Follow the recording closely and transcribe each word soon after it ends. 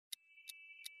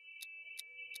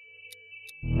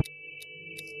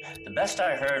The best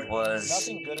I heard was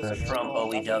Nothing good is a from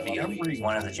miracle, and nothing OEW, lovely is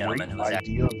one of the a dream. gentlemen who was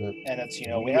idea that And it's, we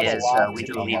we have a as lot we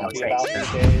to do be leave no happy trace. about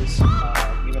these days,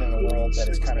 even in a world that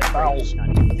is kind of crazy.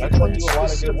 6,000 People that do a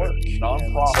lot of good work.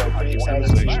 And so pretty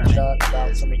excited to chat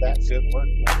about some of that good work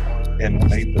with our and guests.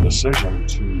 made the decision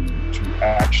to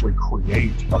actually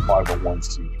create a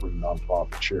 501c3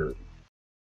 nonprofit charity.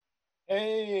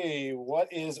 Hey,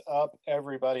 what is up,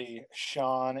 everybody?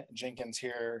 Sean Jenkins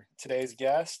here. Today's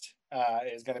guest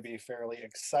is going to be fairly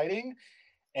exciting.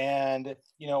 And,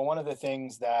 one of the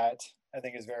things that I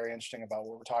think is very interesting about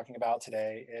what we're talking about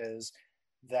today is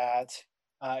that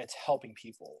it's helping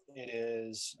people. It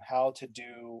is how to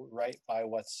do right by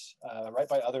right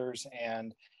by others,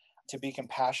 and to be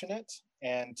compassionate,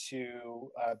 and to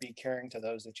be caring to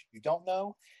those that you don't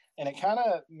know. And it kind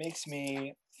of makes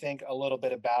me think a little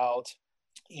bit about,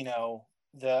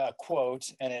 the quote,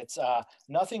 and it's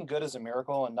nothing good is a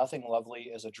miracle and nothing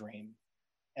lovely is a dream.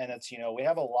 And it's, we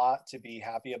have a lot to be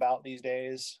happy about these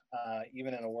days,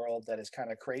 even in a world that is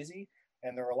kind of crazy.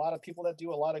 And there are a lot of people that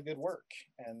do a lot of good work.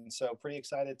 And so pretty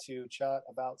excited to chat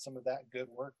about some of that good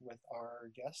work with our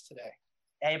guest today.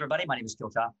 Hey, everybody. My name is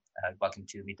Kilshaw. Welcome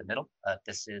to Meet the Middle.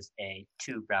 This is a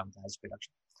Two Brown Guys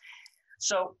production.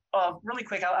 So really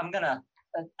quick,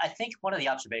 I think one of the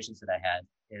observations that I had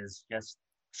is just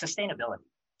sustainability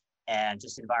and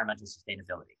just environmental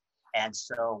sustainability. And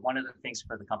so one of the things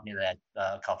for the company that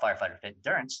called Firefighter Fit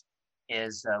Endurance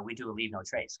is we do a leave no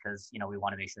trace, because we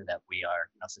want to make sure that we are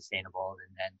sustainable,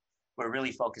 and then we're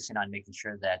really focusing on making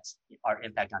sure that our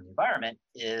impact on the environment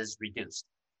is reduced.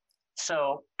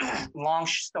 So long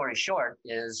story short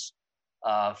is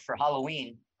for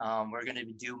Halloween, we're going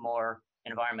to do more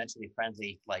environmentally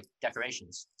friendly like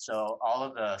decorations. So all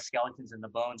of the skeletons and the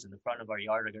bones in the front of our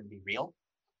yard are going to be real.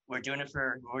 We're doing it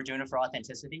for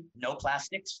authenticity, no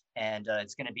plastics, and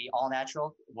it's going to be all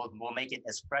natural. We'll make it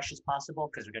as fresh as possible,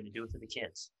 because we're going to do it for the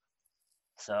kids.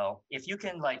 So if you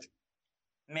can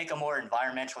make a more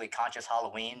environmentally conscious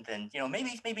Halloween, then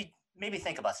maybe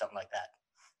think about something like that.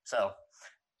 So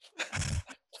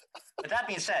with that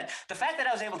being said, the fact that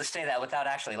I was able to say that without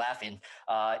actually laughing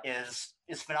is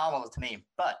phenomenal to me.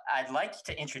 But I'd like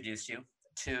to introduce you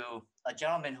to a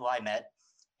gentleman who I met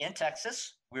in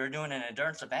Texas. We were doing an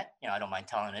endurance event. I don't mind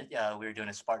telling it. We were doing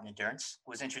a Spartan Endurance.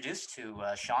 Was introduced to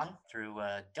Sean through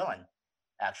Dylan,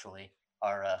 actually.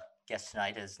 Our guest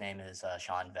tonight, his name is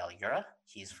Sean Valgura.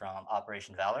 He's from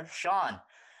Operation Valor. Sean,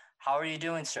 how are you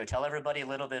doing, sir? Tell everybody a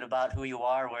little bit about who you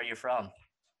are, where you're from.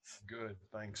 Good,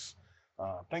 thanks.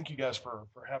 Thank you guys for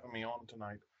having me on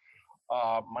tonight.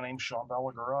 My name's Sean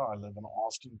Valagura. I live in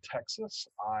Austin, Texas.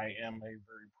 I am a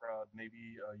very proud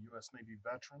U.S. Navy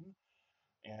veteran,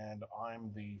 and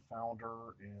I'm the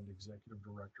founder and executive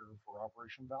director for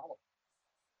Operation Valor.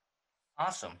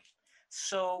 Awesome.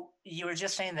 So you were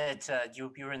just saying that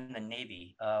you were in the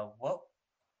Navy.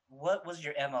 What was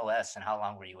your MOS, and how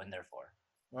long were you in there for?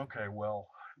 Okay, well,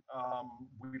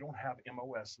 we don't have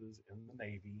MOSs in the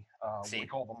Navy. See? We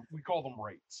call them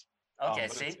rates. Okay,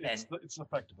 but see, it's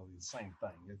effectively the same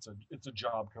thing. It's a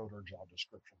job code or a job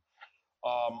description.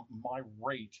 My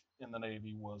rate in the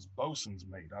Navy was bosun's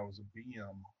mate. I was a BM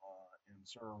and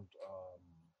served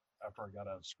after I got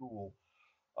out of school.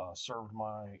 Served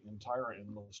my entire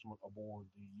enlistment aboard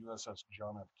the USS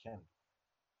John F. Kennedy.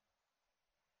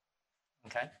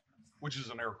 Okay. Which is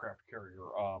an aircraft carrier,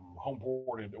 home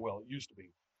ported. Well, it used to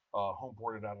be home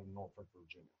ported out of Norfolk,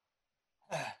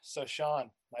 Virginia. So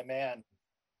Sean, my man,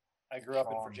 I grew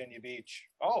up in Virginia Beach.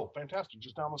 Oh, fantastic!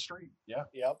 Just down the street. Yeah.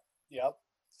 Yep.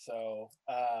 So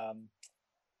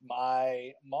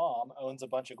my mom owns a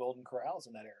bunch of Golden Corrals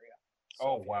in that area.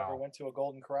 So if you ever went to a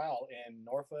Golden Corral in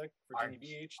Norfolk, Virginia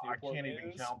Beach, Newport I can't News.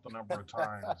 even count the number of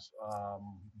times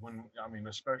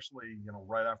especially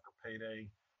right after payday.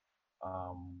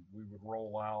 We would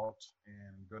roll out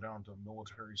and go down to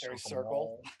Military Circle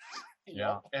Mall.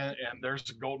 Yeah, and there's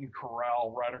a Golden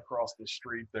Corral right across the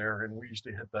street there, and we used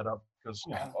to hit that up because,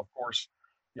 of course,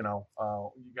 you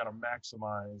got to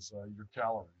maximize your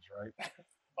calories, right?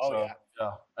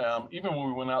 Even when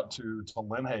we went out to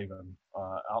Lynn Haven,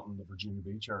 out in the Virginia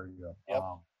Beach area,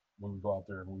 when we go out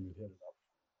there and we would hit it up.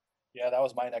 Yeah, that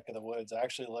was my neck of the woods. I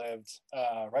actually lived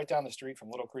right down the street from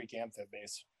Little Creek Amphib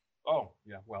Base. Oh,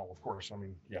 yeah. Well, of course.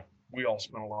 We all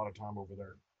spent a lot of time over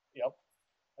there. Yep.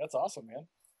 That's awesome, man.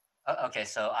 Okay,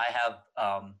 so I have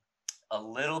a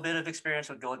little bit of experience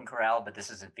with Golden Corral, but this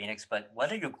is in Phoenix. But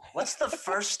what's the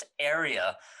first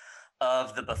area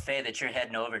of the buffet that you're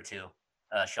heading over to,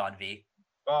 Sean V?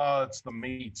 It's the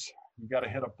meats. You got to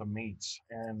hit up the meats,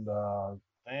 and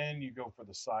then you go for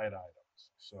the side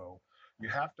items. So you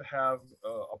have to have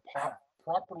a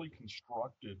properly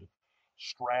constructed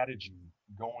strategy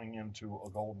going into a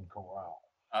Golden Corral.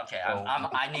 Okay, So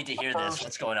I need to hear this.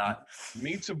 What's going on?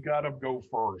 Meats have got to go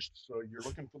first. So you're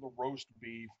looking for the roast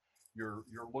beef. You're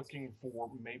looking for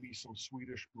maybe some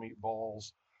Swedish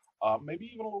meatballs, maybe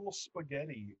even a little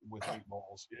spaghetti with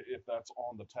meatballs if that's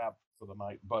on the tap for the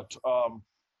night. But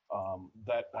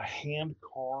that hand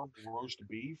carved roast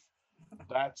beef,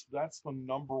 that's the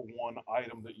number one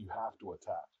item that you have to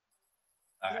attack.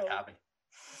 All right, copy.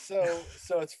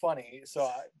 So it's funny.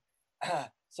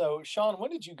 So Sean, when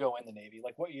did you go in the Navy?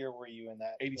 Like, what year were you in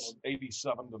that?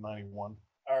 87 to 91.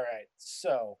 All right.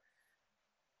 So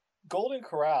Golden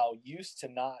Corral used to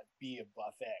not be a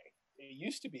buffet. It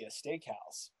used to be a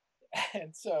steakhouse.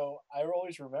 And so I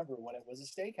always remember when it was a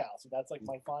steakhouse. And that's like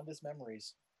my fondest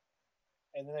memories.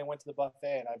 And then they went to the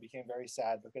buffet, and I became very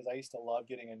sad because I used to love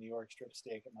getting a New York strip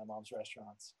steak at my mom's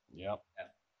restaurants. Yep.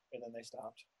 And then they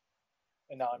stopped.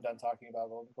 And now I'm done talking about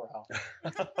Golden Corral.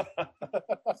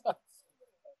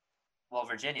 Well,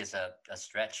 Virginia's a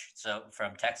stretch. So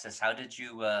from Texas, how did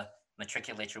you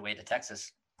matriculate your way to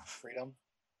Texas? Freedom.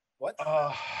 What?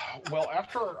 Well,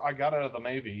 after I got out of the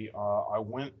Navy, I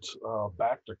went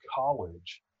back to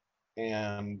college.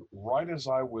 And right as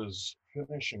I was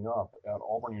finishing up at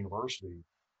Auburn University,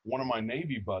 one of my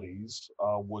Navy buddies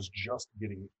was just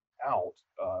getting out.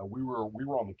 We were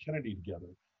on the Kennedy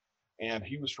together, and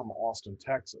he was from Austin,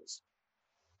 Texas.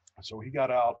 So he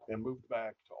got out and moved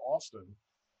back to Austin,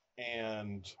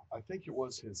 and I think it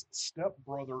was his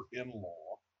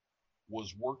stepbrother-in-law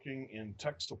was working in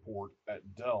tech support at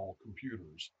Dell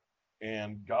Computers,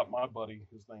 and got my buddy,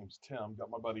 his name's Tim, got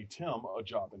my buddy Tim a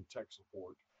job in tech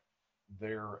support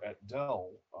there at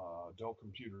Dell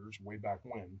Computers way back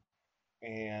when.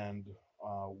 And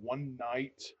one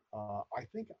night, I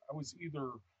think I was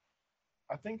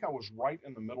right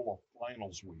in the middle of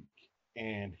finals week,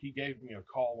 and he gave me a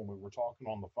call and we were talking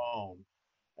on the phone,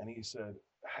 and he said,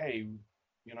 "Hey,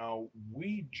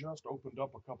 we just opened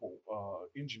up a couple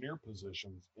engineer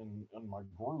positions in my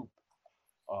group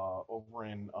over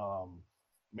in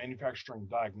manufacturing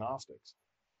diagnostics.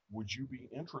 Would you be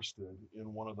interested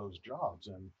in one of those jobs?"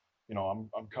 And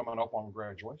I'm coming up on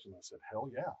graduation. I said, "Hell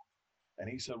yeah!" And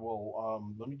he said,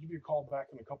 "Well, let me give you a call back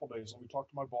in a couple of days. Let me talk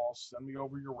to my boss. Send me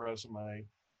over your resume."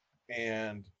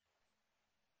 And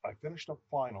I finished up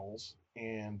finals,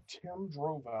 and Tim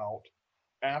drove out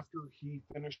after he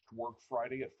finished work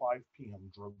Friday at 5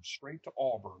 p.m. Drove straight to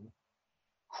Auburn,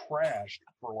 crashed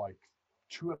for like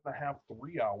 2.5,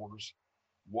 3 hours.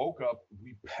 Woke up,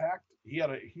 we packed. He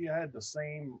had the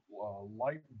same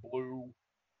light blue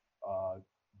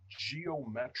Geo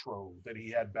Metro that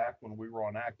he had back when we were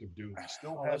on active duty.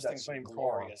 Still had that same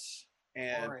car.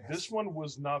 And this one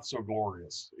was not so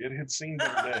glorious. It had seen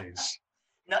better days.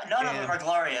 None of them are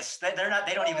glorious. They're not.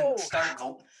 They don't even start.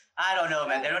 I don't know,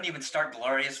 man. They don't even start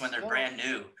glorious when they're brand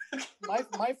new.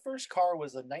 my first car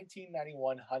was a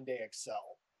 1991 Hyundai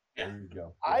Excel. Yeah. There you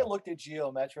go. I looked at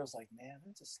Geo Metro. I was like, man,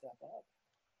 that's a step up.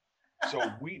 So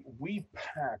we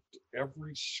packed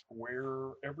every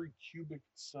cubic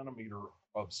centimeter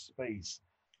of space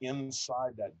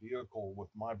inside that vehicle with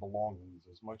my belongings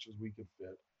as much as we could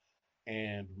fit.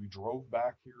 And we drove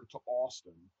back here to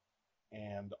Austin,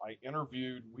 and I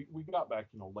interviewed, we got back,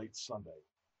 late Sunday,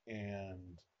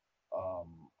 and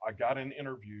I got an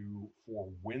interview for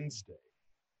Wednesday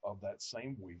of that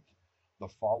same week. The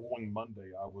following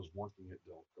Monday, I was working at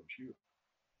Dell Computer.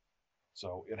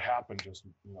 So it happened just,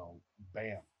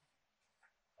 bam.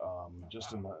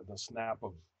 Just in the snap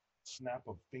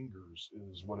of fingers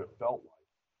is what it felt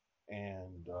like.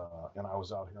 And I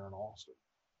was out here in Austin.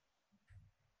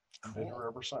 I've been here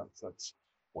ever since. That's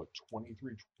what,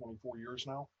 23, 24 years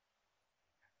now.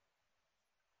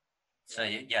 So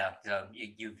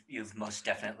you've most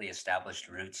definitely established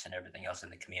roots and everything else in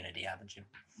the community, haven't you?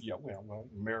 Yeah, well,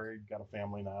 married, got a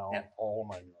family now, yeah. All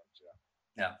 9 yards,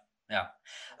 yeah.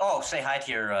 Oh, say hi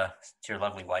to your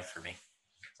lovely wife for me.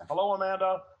 Hello,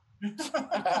 Amanda.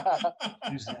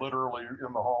 She's literally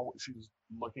in the hall. She's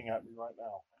looking at me right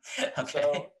now.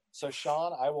 Okay. So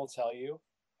Sean, I will tell you,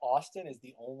 Austin is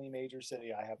the only major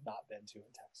city I have not been to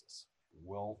in Texas.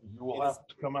 Well, you will have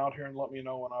to come out here and let me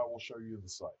know, and I will show you the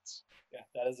sights. Yeah,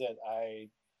 that is it.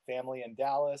 Family in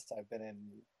Dallas. I've been in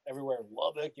everywhere: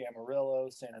 Lubbock, Amarillo,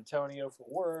 San Antonio for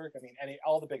work. I mean,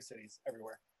 all the big cities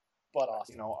everywhere, but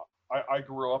Austin. I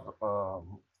grew up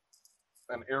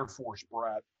an Air Force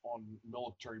brat on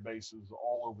military bases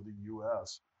all over the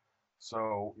U.S.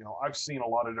 So, I've seen a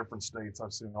lot of different states.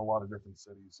 I've seen a lot of different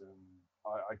cities, and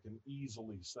I can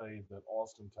easily say that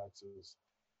Austin, Texas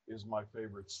is my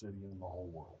favorite city in the whole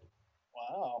world.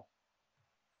 Wow.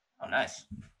 Oh, nice.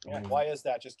 Yeah, why is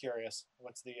that? Just curious.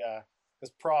 What's the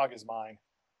Because Prague is mine.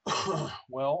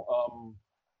 Well,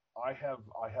 I have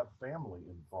family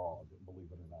in Prague,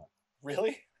 believe it or not.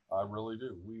 Really? I really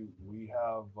do. We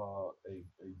have a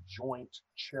joint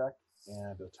Czech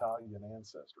and Italian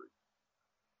ancestry.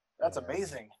 That's And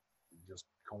amazing. just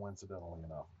coincidentally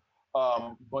enough.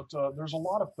 But there's a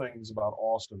lot of things about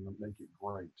Austin that make it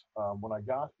great. When I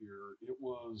got here, it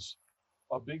was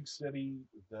a big city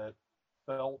that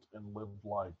felt and lived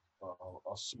like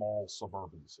a small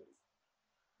suburban city.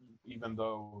 Even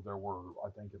though there were, I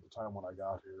think at the time when I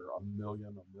got here, a million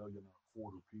and a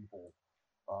quarter people,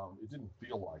 it didn't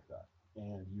feel like that.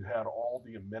 And you had all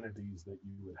the amenities that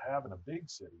you would have in a big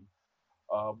city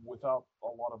without a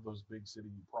lot of those big city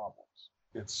problems.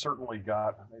 It's certainly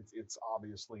got, it's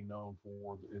obviously known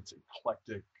for its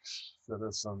eclectic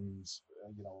citizens.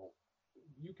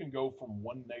 You can go from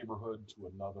one neighborhood to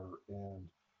another and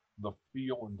the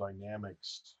feel and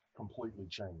dynamics completely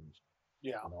change.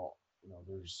 Yeah.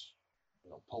 There's,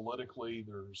 politically,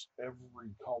 there's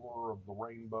every color of the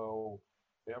rainbow,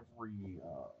 every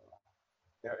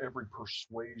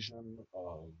persuasion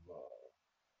of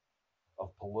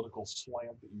political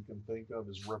slant that you can think of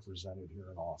is represented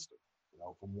here in Austin.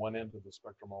 From one end of the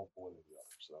spectrum all the way to the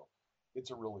other. So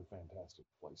it's a really fantastic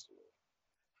place to live.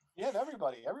 Yeah,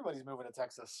 everybody's moving to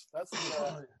Texas. That's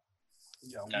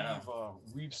yeah,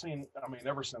 we've seen. I mean,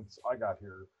 ever since I got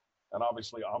here, and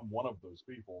obviously I'm one of those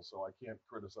people, so I can't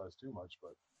criticize too much.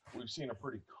 But we've seen a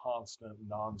pretty constant,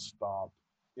 nonstop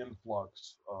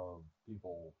influx of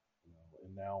people.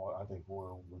 And now I think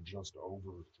we're just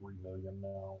over 3 million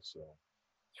now. So,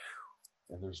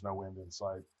 and there's no end in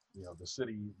sight. The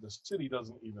city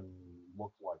doesn't even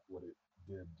look like what it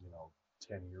did,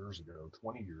 10 years ago,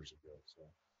 20 years ago. So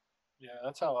yeah,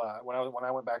 that's how when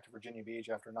I went back to Virginia Beach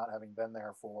after not having been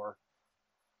there for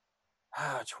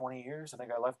 20 years. I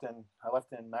think I left in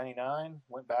 99,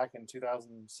 went back in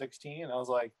 2016, and I was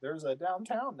like, there's a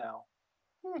downtown now.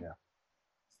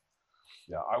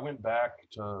 Yeah, I went back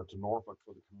to Norfolk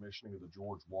for the commissioning of the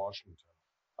George Washington.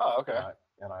 Oh, okay.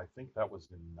 And I think that was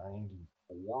in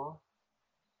 '94.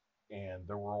 And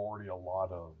there were already a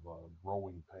lot of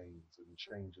growing pains and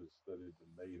changes that had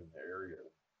been made in the area.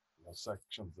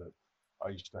 Sections that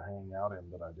I used to hang out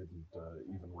in that I didn't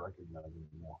even recognize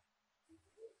anymore.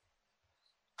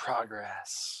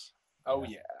 Progress. Oh,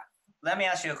 yeah. Let me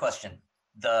ask you a question.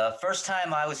 The first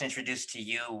time I was introduced to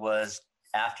you was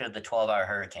after the 12-hour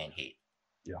hurricane heat.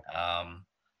 Yeah.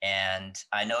 And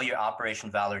I know you're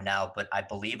Operation Valor now, but I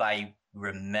believe I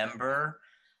remember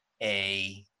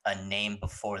a name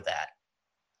before that.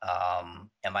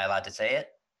 Am I allowed to say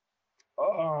it?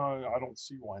 I don't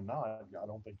see why not. I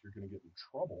don't think you're going to get in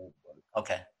trouble. But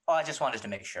okay. Oh, I just wanted to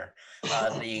make sure.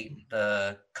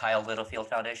 The Kyle Littlefield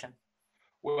Foundation.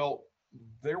 Well,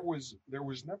 there was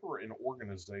never an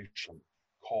organization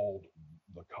called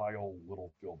the Kyle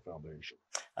Littlefield Foundation.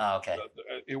 Oh, okay.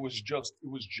 It was just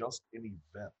an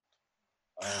event.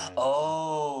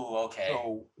 Oh, okay.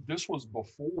 So this was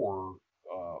before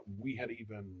we had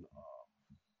even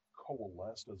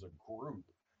coalesced as a group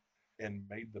and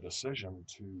made the decision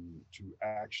to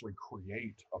actually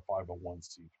create a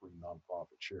 501c3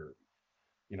 nonprofit charity.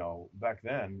 Back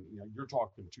then, you're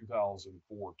talking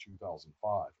 2004,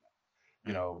 2005.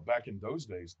 Back in those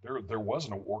days, there was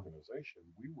no organization.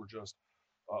 We were just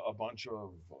a bunch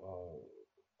of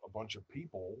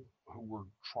people who were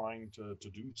trying to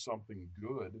do something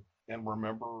good and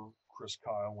remember Chris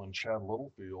Kyle and Chad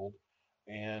Littlefield,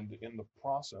 and in the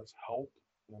process help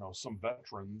some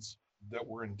veterans that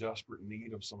were in desperate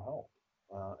need of some help,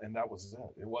 and that was it.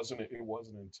 It wasn't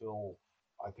until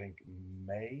I think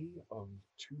May of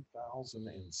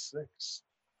 2006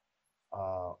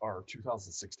 or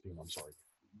 2016. I'm sorry,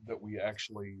 that we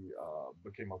actually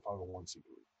became a 501c3.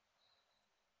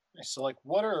 So, like,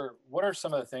 what are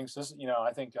some of the things? This,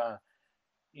 I think,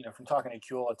 from talking to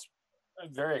Kuhl, it's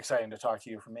very exciting to talk to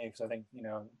you for me because I think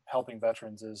helping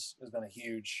veterans has been a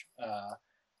huge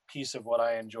piece of what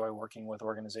I enjoy working with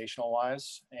organizational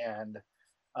wise, and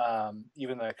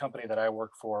even the company that I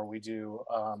work for, we do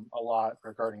a lot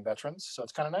regarding veterans, so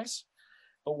it's kind of nice.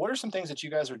 But what are some things that you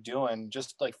guys are doing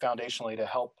just like foundationally to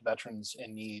help veterans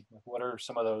in need? Like, what are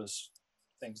some of those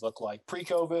things look like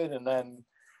pre-COVID, and then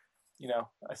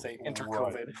I say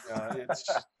inter-COVID? Right.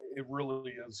 It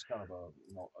really is kind of a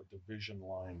division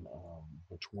line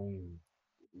between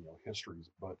histories,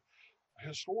 but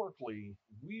historically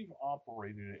we've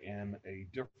operated in a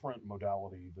different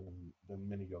modality than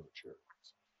many other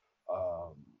charities.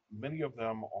 Many of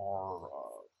them are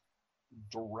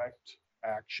direct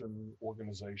action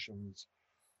organizations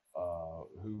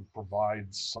who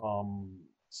provide some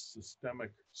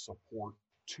systemic support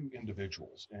to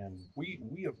individuals, and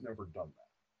we have never done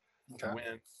that.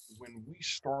 Okay. When we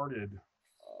started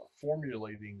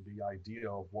formulating the idea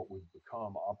of what would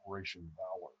become Operation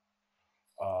Valor,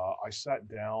 I sat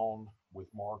down with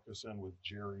Marcus and with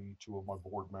Jerry, two of my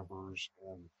board members,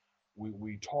 and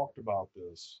we talked about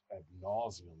this ad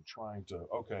nauseum, trying to,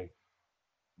 okay,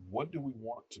 what do we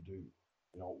want to do?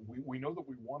 We know that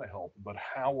we want to help, but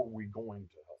how are we going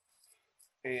to help?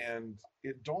 And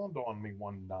it dawned on me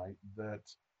one night that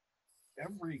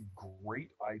every great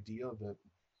idea that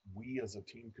we as a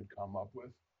team could come up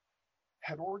with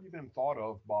had already been thought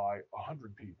of by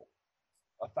 100 people,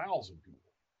 1,000 people.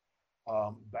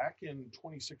 Back in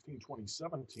 2016,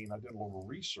 2017, I did a little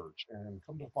research and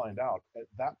come to find out at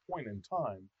that point in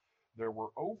time, there were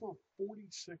over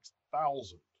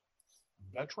 46,000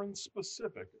 veteran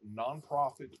specific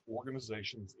nonprofit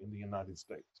organizations in the United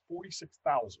States.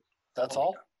 46,000. That's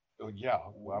all? Yeah.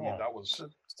 Well, I mean, that was.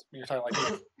 You're talking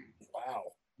like, wow.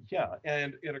 Yeah.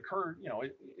 And it occurred,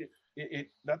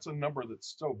 that's a number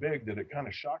that's so big that it kind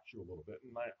of shocks you a little bit.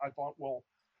 And I thought, well,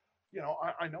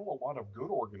 I know a lot of good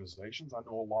organizations. I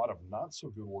know a lot of not so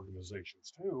good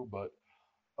organizations too, but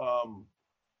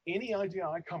any idea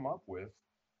I come up with,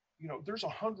 there's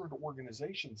 100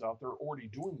 organizations out there already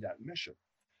doing that mission,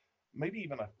 maybe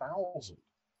even 1,000.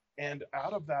 And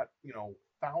out of that,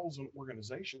 1,000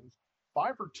 organizations,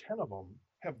 5 or 10 of them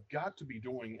have got to be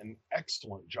doing an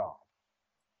excellent job.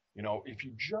 If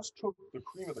you just took the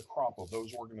cream of the crop of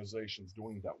those organizations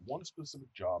doing that one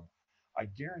specific job, I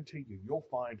guarantee you'll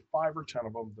find 5 or 10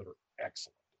 of them that are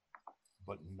excellent,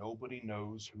 but nobody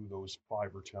knows who those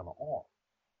 5 or 10 are.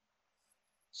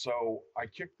 So I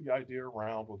kicked the idea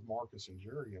around with Marcus and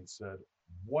Jerry and said,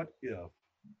 what if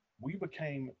we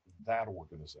became that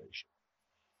organization?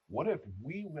 What if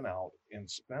we went out and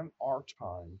spent our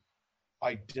time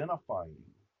identifying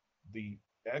the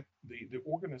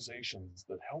organizations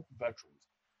that help veterans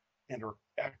and are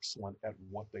excellent at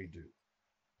what they do?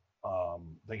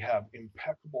 They have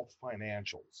impeccable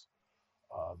financials.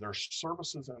 Their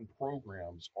services and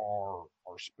programs are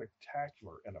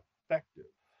spectacular and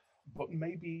effective, but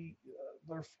maybe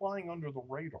they're flying under the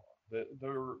radar.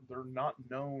 They're not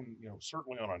known,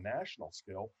 certainly on a national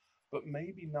scale, but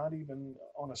maybe not even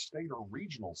on a state or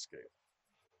regional scale.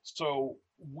 So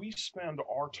we spend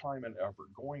our time and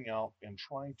effort going out and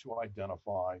trying to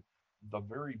identify the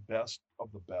very best of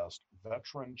the best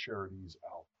veteran charities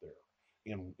out there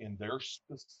in their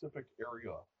specific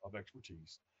area of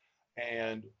expertise.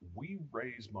 And we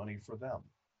raise money for them.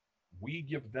 We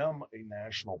give them a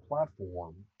national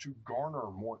platform to garner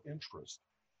more interest,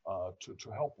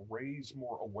 to help raise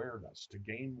more awareness, to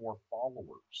gain more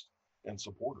followers and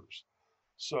supporters.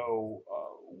 So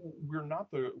we're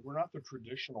not the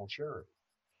traditional charity.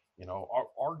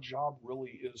 Our job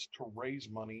really is to raise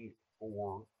money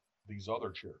for these other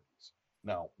charities.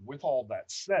 Now, with all that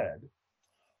said,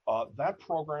 that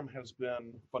program has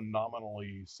been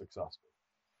phenomenally successful.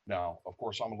 Now, of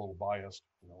course, I'm a little biased.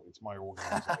 It's my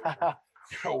organization.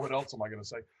 What else am I going to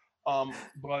say?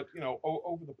 But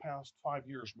over the past 5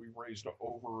 years, we've raised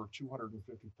over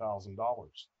 $250,000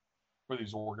 for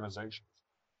these organizations.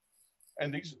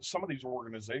 And some of these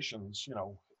organizations,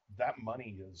 that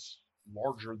money is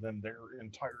larger than their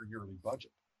entire yearly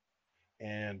budget.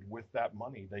 And with that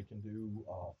money, they can do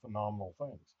phenomenal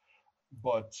things.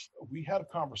 But we had a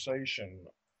conversation,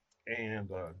 and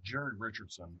Jerry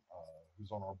Richardson,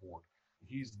 who's on our board,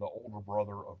 he's the older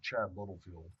brother of Chad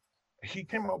Littlefield. He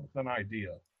came up with an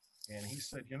idea, and he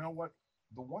said, you know what?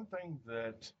 The one thing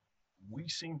that we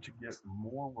seem to get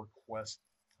more requests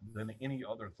than any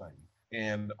other thing,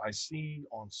 and I see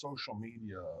on social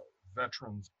media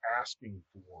veterans asking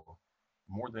for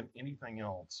more than anything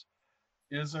else,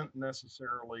 isn't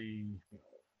necessarily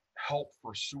help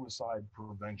for suicide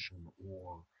prevention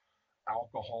or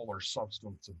alcohol or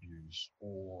substance abuse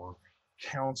or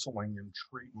counseling and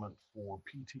treatment for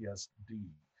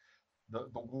PTSD. The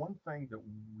one thing that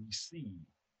we see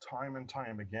time and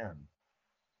time again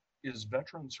is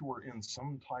veterans who are in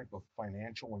some type of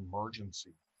financial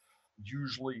emergency,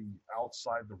 usually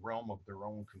outside the realm of their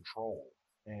own control,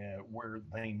 and where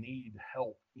they need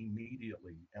help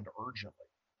immediately and urgently.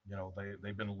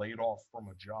 They've been laid off from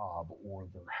a job or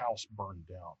their house burned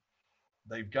down.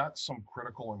 They've got some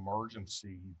critical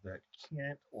emergency that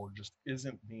can't or just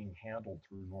isn't being handled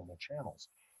through normal channels.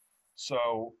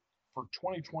 So for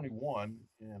 2021,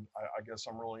 and I guess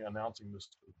I'm really announcing this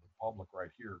to the public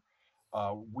right here,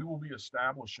 we will be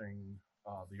establishing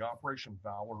the Operation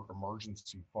Valor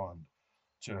Emergency Fund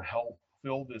to help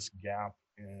fill this gap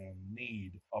and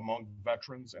need among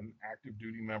veterans and active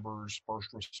duty members,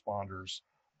 first responders,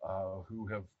 who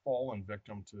have fallen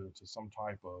victim to some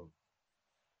type of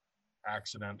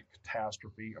accident,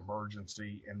 catastrophe,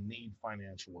 emergency, and need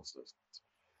financial assistance.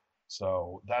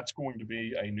 So that's going to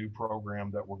be a new program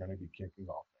that we're going to be kicking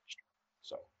off next year.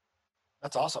 So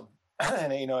That's awesome.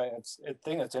 And it's a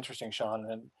thing that's interesting, Sean,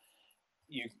 and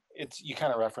you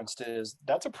kind of referenced is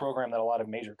that's a program that a lot of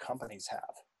major companies have.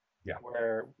 Yeah.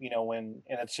 Where and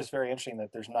it's just very interesting that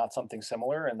there's not something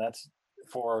similar, and that's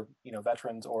for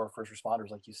veterans or first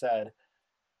responders, like you said,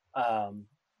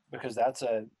 because that's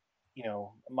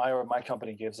my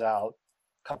company gives out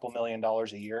a couple $1 million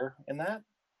a year in that,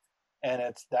 and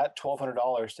it's that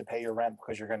 $1,200 to pay your rent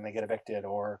because you're going to get evicted,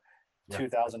 or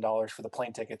 $2,000 for the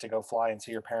plane ticket to go fly and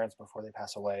see your parents before they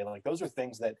pass away. Like those are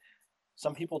things that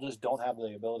some people just don't have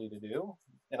the ability to do.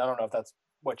 And I don't know if that's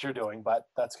what you're doing, but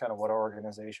that's kind of what our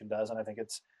organization does. And I think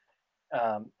it's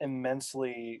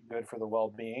immensely good for the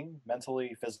well-being,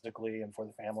 mentally, physically, and for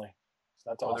the family. So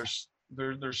that's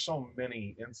awesome. There's so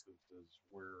many instances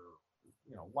where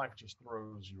life just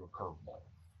throws you a curveball.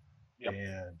 Yep.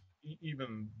 And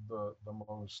even the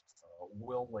most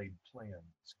well-laid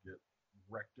plans get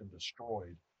wrecked and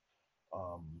destroyed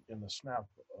in the snap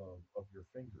of your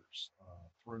fingers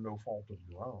through no fault of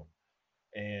your own.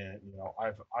 And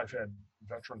I've had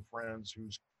veteran friends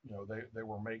who's they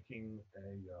were making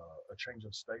a change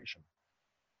of station,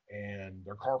 and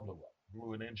their car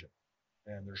blew an engine,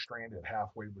 and they're stranded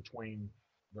halfway between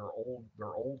their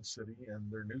old city and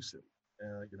their new city.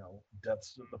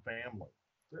 Deaths in the family.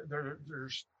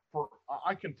 There's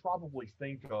I can probably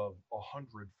think of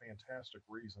 100 fantastic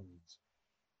reasons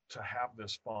to have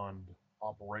this fund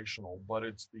operational, but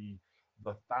it's the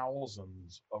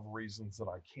thousands of reasons that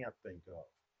I can't think of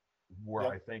where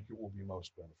I think it will be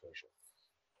most beneficial.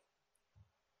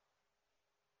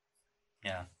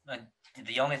 Yeah.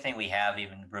 The only thing we have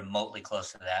even remotely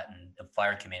close to that in the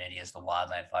fire community is the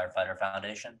Wildland Firefighter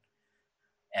Foundation.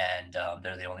 And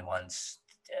they're the only ones,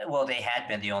 well, they had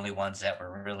been the only ones that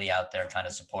were really out there kind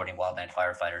of supporting wildland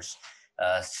firefighters,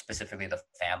 specifically the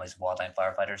families of wildland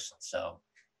firefighters. So,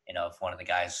 if one of the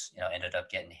guys, ended up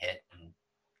getting hit and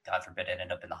God forbid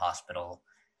ended up in the hospital,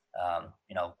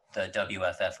 the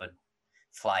WFF would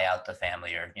fly out the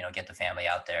family or, get the family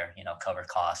out there, cover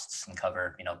costs and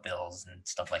cover, bills and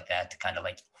stuff like that to kind of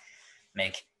like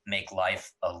make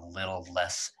life a little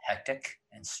less hectic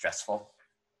and stressful.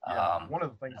 Yeah, one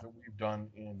of the things that we've done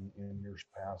in years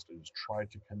past is try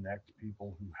to connect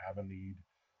people who have a need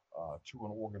to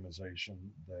an organization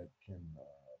that can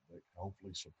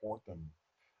hopefully support them,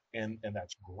 and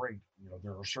that's great.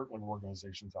 There are certainly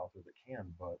organizations out there that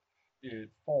can, but it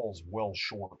falls well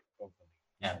short of the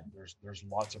need. Yeah. There's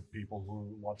lots of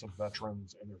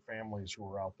veterans and their families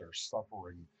who are out there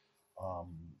suffering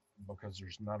because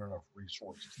there's not enough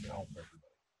resources to help everybody.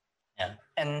 Yeah,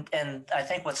 and I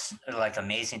think what's like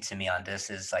amazing to me on this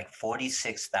is like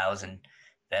 46,000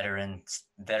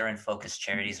 veteran focused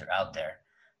charities are out there.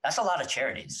 That's a lot of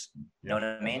charities. You know what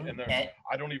I mean? And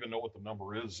I don't even know what the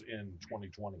number is in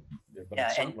 2020, but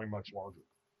it's certainly much larger.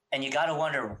 And you got to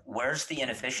wonder, where's the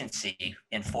inefficiency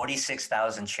in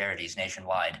 46,000 charities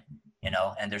nationwide?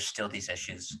 And there's still these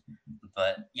issues.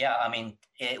 But yeah, I mean,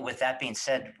 with that being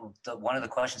said, one of the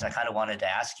questions I kind of wanted to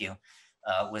ask you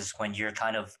was when you're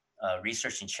kind of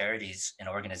researching charities and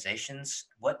organizations,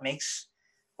 what makes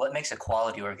a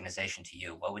quality organization to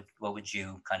you? What would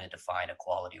you kind of define a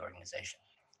quality organization?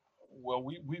 Well,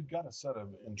 we've got a set of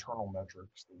internal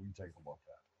metrics that we take a look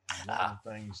at. One of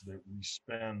the things that we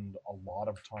spend a lot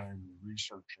of time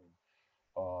researching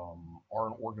are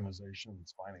an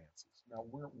organization's finances. Now,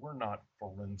 we're not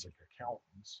forensic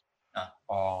accountants,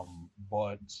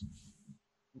 but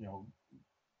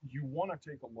you want to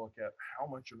take a look at how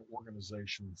much an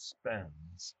organization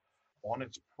spends on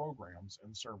its programs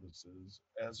and services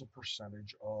as a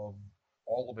percentage of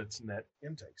all of its net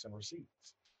intakes and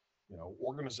receipts.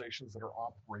 Organizations that are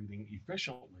operating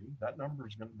efficiently, that number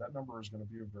is going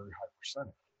to be a very high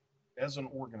percentage. As an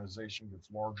organization gets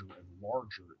larger and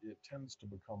larger, it tends to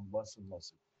become less and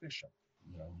less efficient.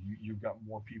 You've got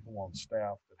more people on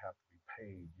staff that have to be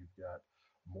paid. You've got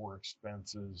more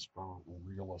expenses for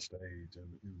real estate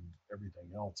and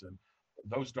everything else, and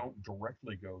those don't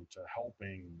directly go to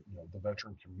helping the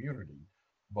veteran community,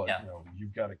 but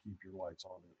you've got to keep your lights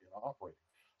on and operating.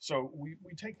 So we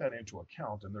take that into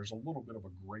account, and there's a little bit of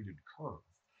a graded curve,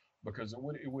 because it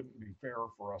wouldn't be fair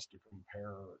for us to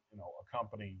compare a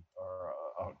company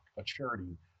or a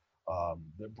charity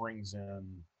that brings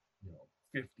in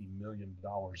 $50 million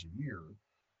a year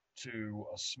to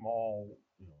a small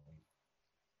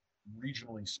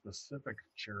regionally specific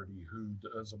charity who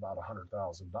does about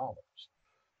 $100,000.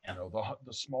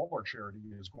 The smaller charity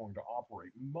is going to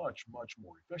operate much, much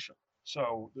more efficient.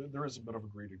 So there is a bit of a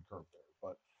graded curve there,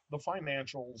 but the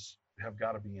financials have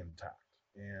got to be intact,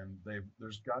 and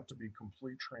there's got to be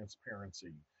complete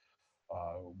transparency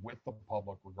with the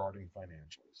public regarding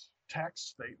financials. Tax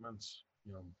statements,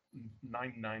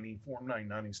 990, Form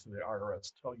 990s to the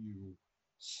IRS tell you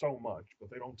so much, but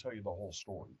they don't tell you the whole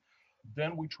story.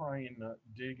 Then we try and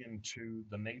dig into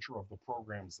the nature of the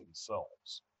programs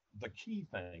themselves. The key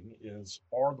thing is,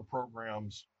 are the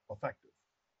programs effective?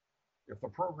 If the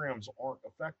programs aren't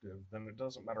effective, then it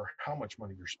doesn't matter how much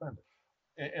money you're spending.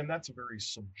 And that's a very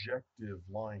subjective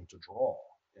line to draw.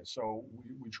 And so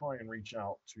we try and reach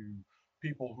out to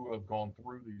people who have gone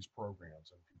through these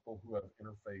programs and people who have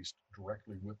interfaced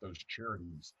directly with those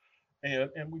charities.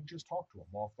 And we just talk to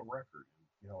them off the record.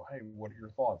 Hey, what are your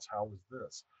thoughts? How is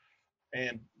this?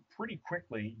 And pretty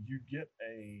quickly, you get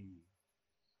a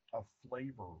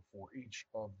flavor for each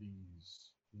of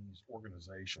these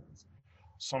organizations.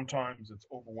 Sometimes it's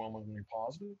overwhelmingly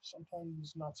positive,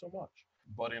 sometimes not so much.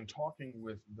 But in talking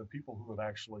with the people who have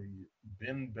actually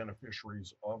been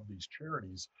beneficiaries of these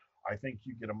charities, I think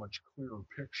you get a much clearer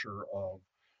picture of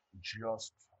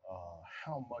just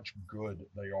how much good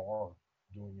they are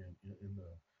doing in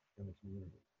the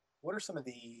community. What are some of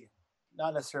the,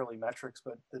 not necessarily metrics,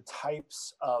 but the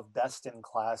types of best in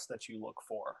class that you look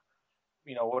for?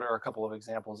 What are a couple of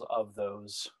examples of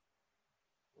those?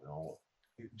 Well,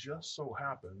 it just so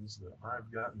happens that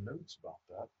I've got notes about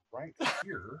that right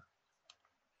here.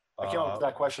 I came up with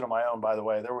that question on my own, by the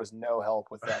way. There was no help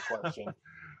with that question.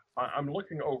 I'm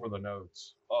looking over the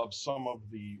notes of some of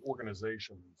the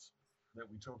organizations that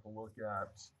we took a look at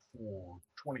for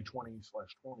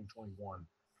 2020/2021.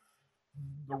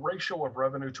 The ratio of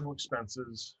revenue to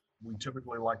expenses, we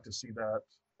typically like to see that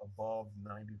above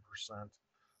 90%.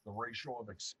 The ratio of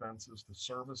expenses to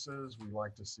services, we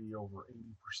like to see over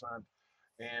 80%.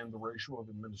 And the ratio of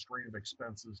administrative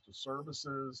expenses to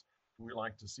services, we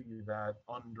like to see that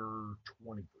under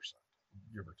 20%,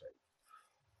 give or take.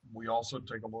 We also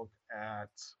take a look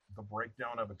at the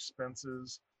breakdown of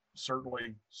expenses.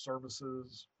 Certainly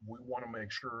services, we want to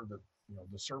make sure that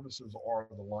the services are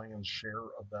the lion's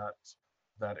share of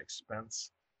that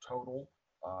expense total.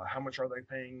 How much are they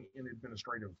paying in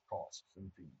administrative costs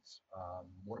and fees?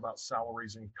 What about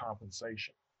salaries and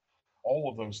compensation? All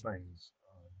of those things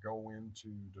go into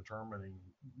determining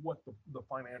what the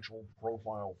financial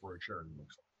profile for a charity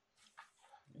looks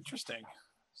like. Interesting.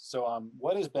 So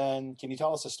can you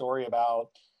tell us a story about,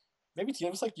 maybe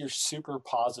give us like your super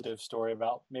positive story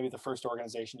about maybe the first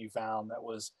organization you found that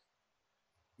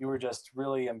you were just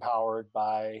really empowered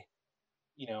by,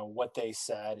 what they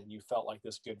said, and you felt like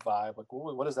this good vibe. Like,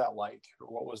 what is that like? Or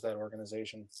what was that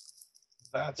organization?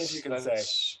 If you can say.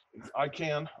 I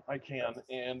can.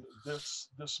 And this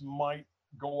might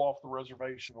go off the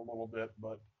reservation a little bit,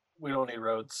 but we don't need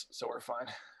roads, so we're fine.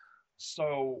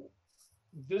 So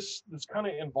this kind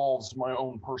of involves my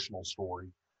own personal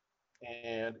story.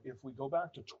 And if we go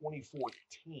back to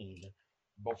 2014,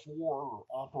 before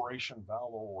Operation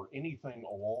Valor or anything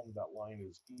along that line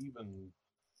is even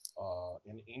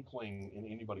an inkling in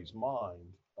anybody's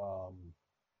mind,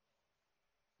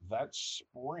 that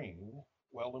spring,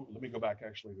 well, let me go back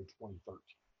actually to 2013.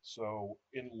 So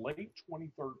in late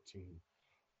 2013,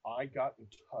 I got in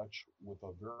touch with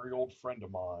a very old friend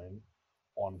of mine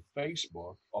on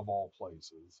Facebook, of all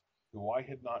places, who I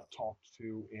had not talked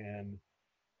to in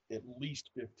at least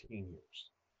 15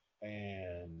 years.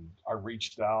 And I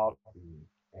reached out,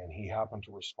 and he happened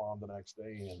to respond the next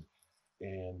day,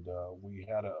 and we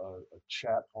had a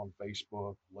chat on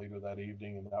Facebook later that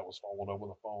evening, and that was followed up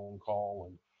with a phone call.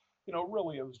 And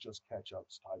really it was just catch-up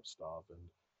type stuff, and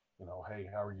hey,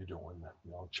 how are you doing?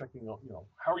 Checking on,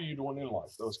 how are you doing in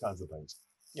life? Those kinds of things.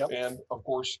 Yep. And of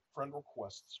course, friend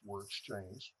requests were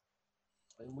exchanged,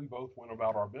 and we both went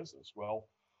about our business. Well,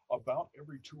 about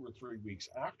every 2 or 3 weeks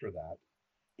after that,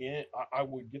 I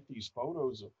would get these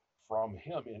photos from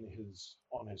him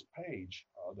on his page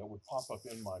that would pop up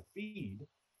in my feed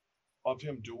of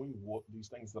him doing these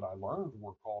things that I learned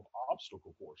were called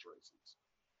obstacle course races.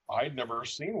 I'd never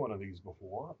seen one of these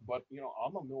before, but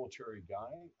I'm a military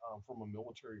guy. I'm from a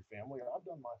military family. I've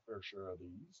done my fair share of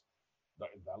these.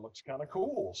 That looks kind of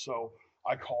cool. So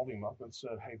I called him up and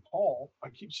said, "Hey, Paul, I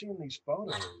keep seeing these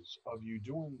photos of you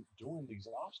doing these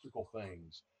obstacle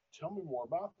things. Tell me more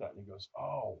about that." And he goes,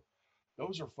 "Oh,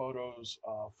 those are photos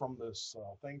from this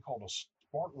thing called a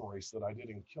Spartan race that I did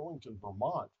in Killington,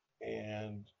 Vermont."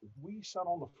 And we sat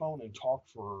on the phone and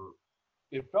talked for,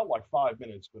 it felt like 5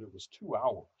 minutes, but it was 2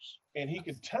 hours. And he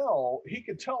could tell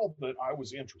that I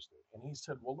was interested. And he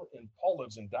said, "Well," and Paul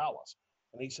lives in Dallas.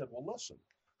 And he said, "Well, listen,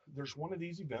 there's one of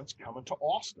these events coming to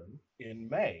Austin in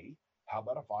May. How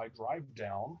about if I drive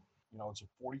down? It's a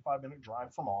 45-minute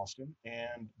drive from Austin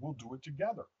and we'll do it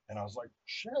together. And I was like,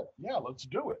 shit, yeah, let's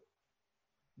do it.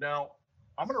 Now,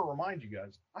 I'm going to remind you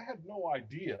guys, I had no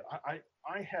idea.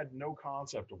 I had no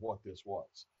concept of what this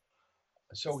was.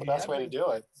 So that's the best way to do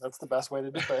it. That's the best way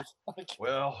to do it.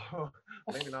 Well,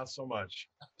 maybe not so much.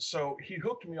 So he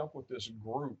hooked me up with this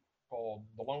group called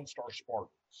the Lone Star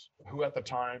Spartans, who at the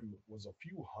time was a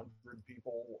few hundred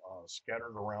people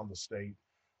scattered around the state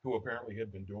who apparently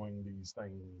had been doing these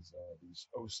things, these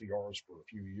OCRs for a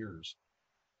few years.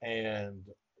 And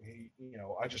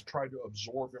I just tried to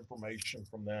absorb information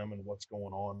from them and what's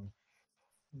going on.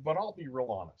 But I'll be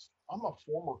real honest. I'm a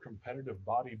former competitive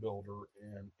bodybuilder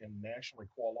and nationally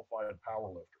qualified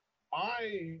powerlifter.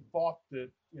 I thought that,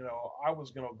 I was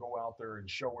going to go out there and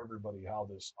show everybody how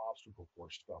this obstacle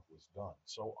course stuff was done.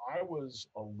 So I was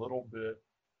a little bit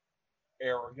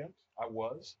arrogant.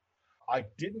 I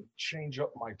didn't change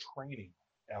up my training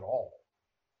at all.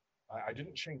 I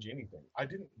didn't change anything. I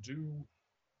didn't do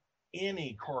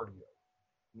any cardio,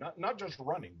 not just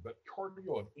running, but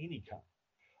cardio of any kind.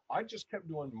 I just kept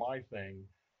doing my thing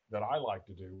that I like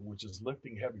to do, which is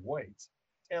lifting heavy weights.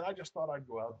 And I just thought I'd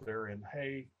go out there and,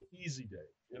 hey, easy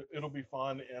day. It'll be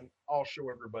fun, and I'll show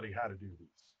everybody how to do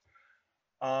these.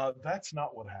 That's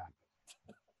not what happened.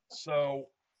 So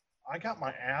I got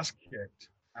my ass kicked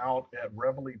out at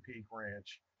Reveille Peak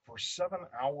Ranch for 7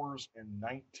 hours and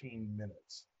 19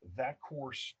 minutes. That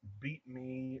course beat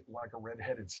me like a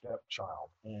redheaded stepchild.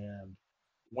 And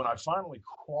when I finally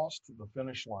crossed the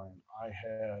finish line, I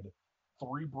had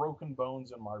 3 broken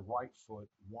bones in my right foot,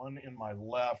 1 in my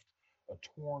left, a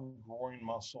torn groin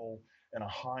muscle, and a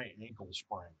high ankle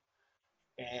sprain.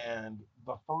 And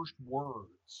the first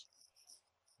words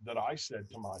that I said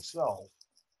to myself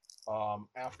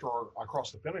after I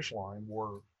crossed the finish line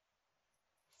were,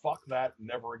 fuck that,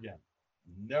 never again.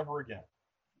 Never again.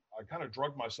 I kind of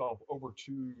drugged myself over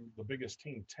to the biggest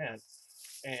team tent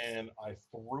and I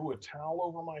threw a towel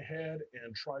over my head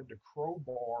and tried to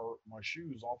crowbar my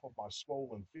shoes off of my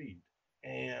swollen feet.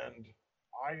 And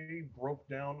I broke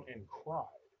down and cried.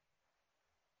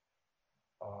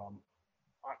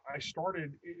 I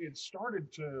started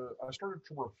to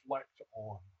reflect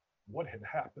on what had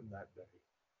happened that day.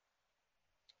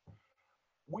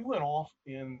 We went off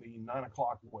in the 9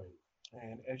 o'clock wave.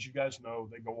 And as you guys know,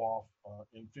 they go off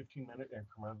in 15-minute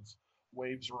increments.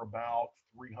 Waves are about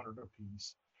 300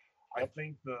 apiece. I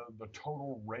think the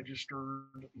total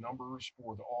registered numbers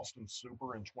for the Austin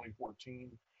Super in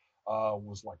 2014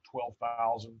 was like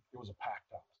 12,000. It was a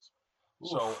packed house. Oof.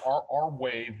 So our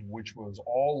wave, which was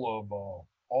all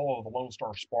of the Lone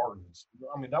Star Spartans,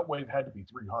 I mean, that wave had to be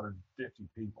 350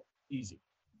 people, easy.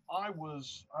 I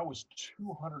was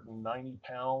 290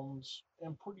 pounds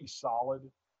and pretty solid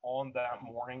on that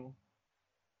morning,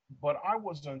 but I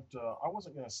wasn't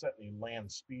going to set any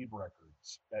land speed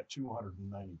records at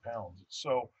 290 pounds.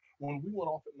 So when we went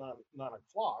off at 9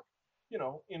 o'clock,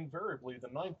 invariably the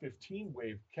 9:15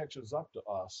 wave catches up to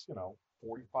us,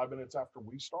 45 minutes after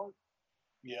we start.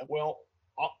 Yeah. Well,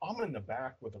 I'm in the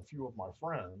back with a few of my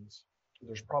friends.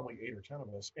 There's probably 8 or 10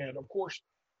 of us, and of course,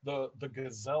 the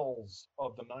gazelles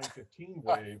of the 9:15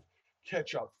 wave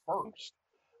catch up first.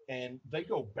 And they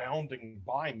go bounding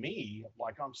by me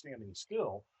like I'm standing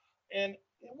still. And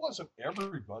it wasn't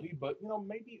everybody, but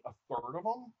maybe a third of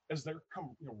them, as they're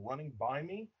running by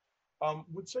me,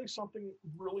 would say something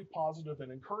really positive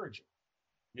and encouraging.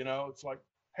 It's like,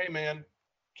 hey man,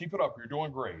 keep it up, you're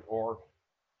doing great. Or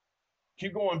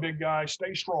keep going, big guy,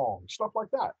 stay strong, stuff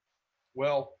like that.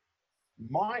 Well,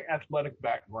 my athletic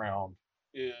background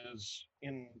is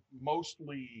in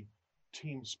mostly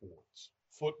team sports.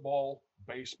 Football,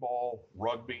 baseball,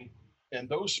 rugby, and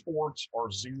those sports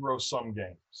are zero-sum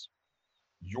games.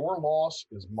 Your loss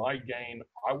is my gain.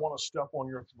 I want to step on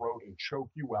your throat and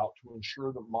choke you out to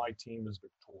ensure that my team is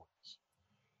victorious.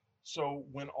 So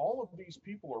when all of these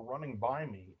people are running by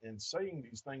me and saying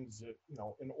these things that,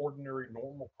 an ordinary,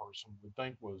 normal person would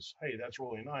think was, hey, that's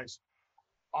really nice,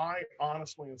 I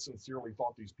honestly and sincerely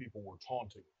thought these people were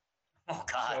taunting. Oh,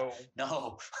 God,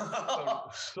 no.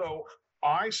 so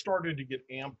I started to get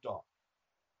amped up.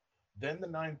 Then the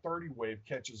 9:30 wave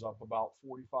catches up about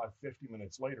 45, 50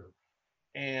 minutes later.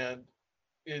 And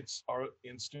it's our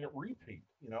instant repeat,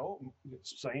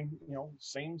 it's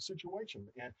same situation.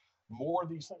 And more of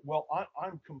these things. Well,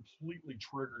 I'm completely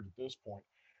triggered at this point,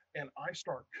 and I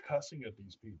start cussing at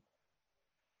these people.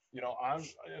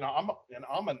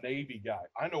 I'm a Navy guy.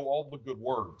 I know all the good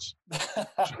words.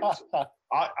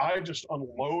 I just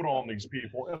unload on these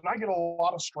people, and I get a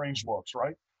lot of strange looks,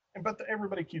 right? But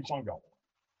everybody keeps on going.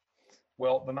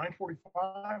 Well, the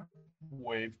 945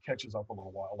 wave catches up a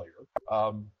little while later.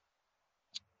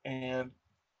 And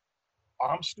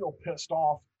I'm still pissed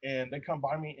off, and they come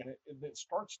by me, and it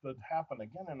starts to happen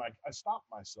again. And I stop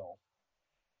myself,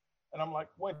 and I'm like,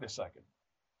 wait a second.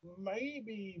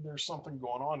 Maybe there's something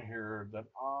going on here that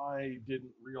I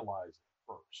didn't realize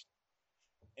at first.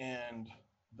 And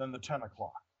then the 10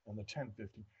 o'clock and the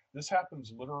 10:50. This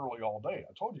happens literally all day.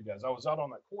 I told you guys I was out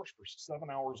on that course for 7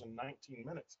 hours and 19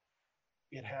 minutes.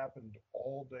 It happened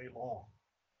all day long.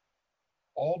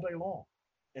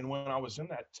 And when I was in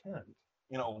that tent,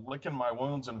 licking my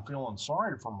wounds and feeling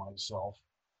sorry for myself,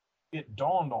 it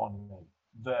dawned on me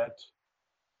that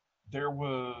there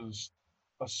was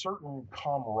a certain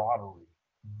camaraderie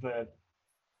that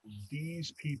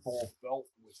these people felt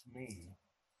with me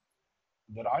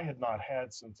that I had not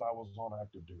had since I was on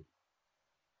active duty.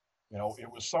 It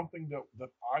was something that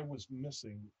I was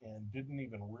missing and didn't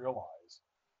even realize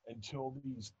until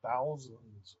these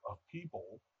thousands of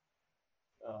people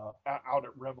out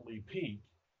at Reveille Peak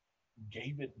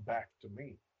gave it back to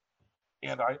me.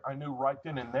 And I knew right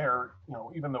then and there,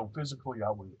 even though physically I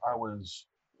was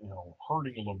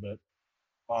hurting a little bit,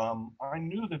 I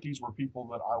knew that these were people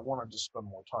that I wanted to spend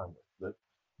more time with,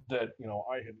 that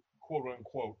I had quote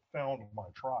unquote found my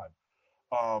tribe.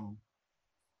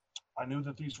 I knew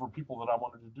that these were people that I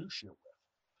wanted to do shit with.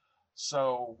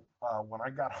 So when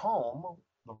I got home,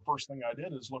 the first thing I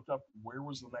did is looked up where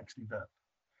was the next event.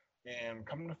 And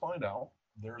coming to find out,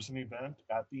 there's an event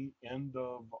at the end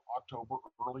of October,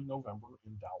 early November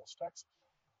in Dallas, Texas.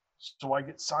 So I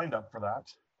get signed up for that.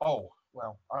 Oh,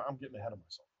 well, I'm getting ahead of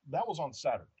myself. That was on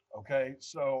Saturday, okay?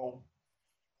 So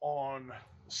on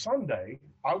Sunday,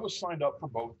 I was signed up for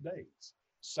both days.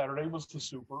 Saturday was the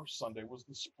super, Sunday was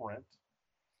the sprint.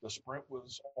 The sprint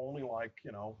was only like,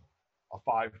 a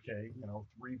 5K,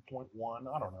 3.1,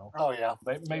 I don't know. Oh, yeah.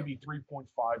 Maybe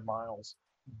 3.5 miles.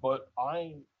 But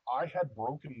I had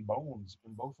broken bones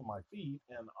in both of my feet,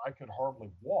 and I could hardly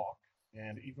walk.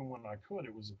 And even when I could,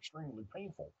 it was extremely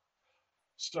painful.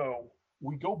 So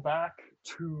we go back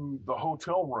to the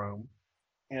hotel room,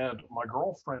 and my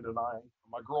girlfriend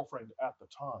at the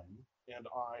time, and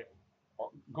I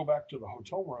go back to the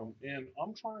hotel room, and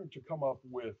I'm trying to come up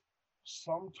with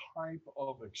some type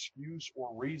of excuse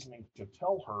or reasoning to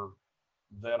tell her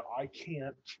that I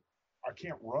can't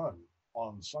run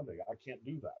on Sunday. I can't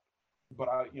do that. But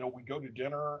we go to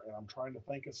dinner, and I'm trying to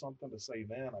think of something to say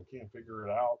then. I can't figure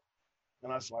it out.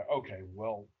 And I was like, okay,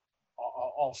 well,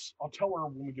 I'll tell her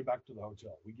when we get back to the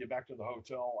hotel. We get back to the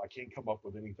hotel. I can't come up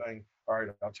with anything. All right,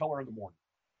 I'll tell her in the morning.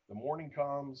 The morning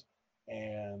comes,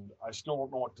 and I still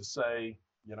don't know what to say,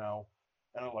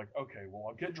 And I'm like, okay, well,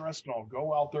 I'll get dressed and I'll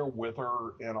go out there with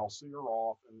her, and I'll see her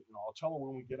off, and I'll tell her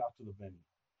when we get out to the venue.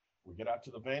 We get out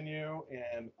to the venue,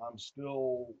 and I'm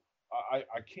still,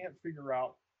 I can't figure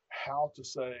out how to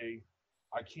say,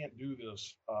 I can't do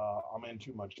this. I'm in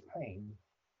too much pain,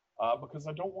 because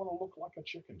I don't want to look like a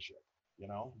chicken shit.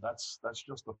 That's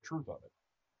just the truth of it.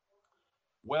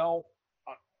 Well,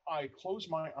 I close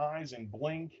my eyes and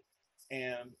blink,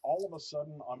 and all of a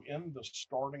sudden I'm in the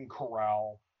starting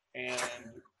corral, and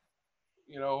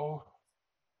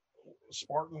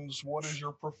Spartans, what is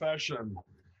your profession?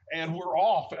 And we're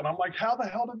off, and I'm like, how the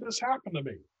hell did this happen to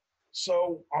me?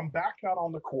 So I'm back out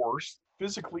on the course,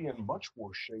 physically in much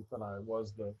worse shape than I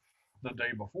was the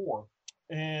day before.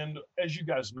 And as you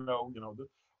guys know,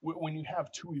 when you have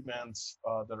two events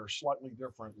that are slightly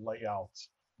different layouts,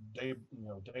 day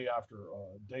after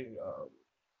day,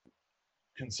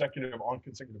 consecutive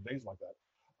days like that,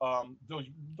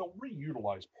 they'll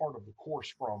reutilize part of the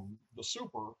course from the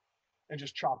super and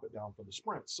just chop it down for the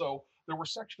sprint. So there were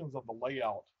sections of the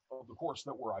layout of the course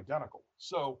that were identical.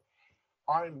 So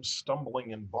I'm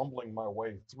stumbling and bumbling my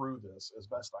way through this as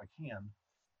best I can.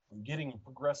 I'm getting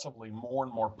progressively more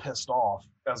and more pissed off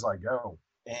as I go.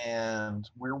 And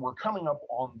we're coming up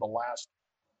on the last,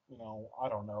 I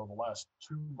don't know, the last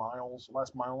 2 miles,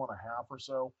 last mile and a half or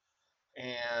so.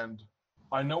 And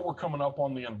I know we're coming up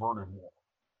on the inverted wall.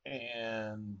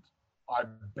 And I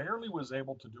barely was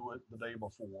able to do it the day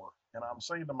before. And I'm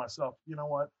saying to myself, you know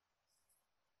what?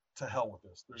 To hell with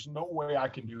this. There's no way I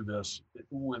can do this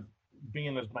with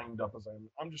being as banged up as I am.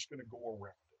 I'm just going to go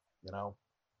around it,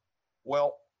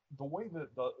 Well, the way that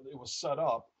it was set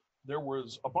up, there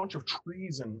was a bunch of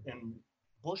trees and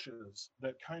bushes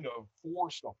that kind of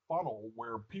forced a funnel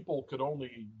where people could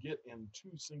only get in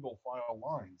 2 single file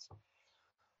lines.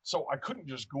 So I couldn't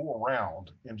just go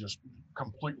around and just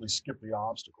completely skip the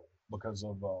obstacle because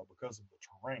of the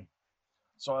terrain.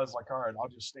 So I was like, all right, I'll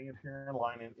just stand here in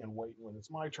line and wait. When it's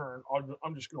my turn,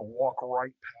 I'm just going to walk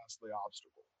right past the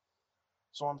obstacle.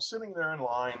 So I'm sitting there in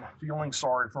line, feeling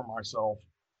sorry for myself.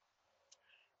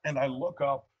 And I look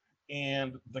up,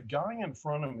 and the guy in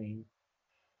front of me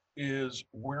is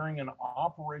wearing an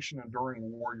Operation Enduring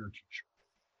Warrior t-shirt.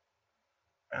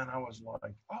 And I was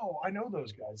like, oh, I know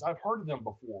those guys. I've heard of them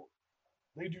before.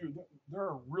 They do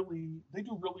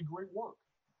really great work.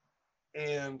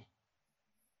 And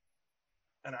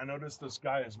I noticed this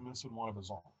guy is missing one of his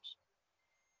arms.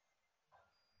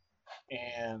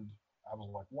 And I was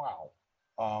like, wow,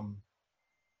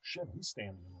 shit, he's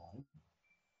standing in line.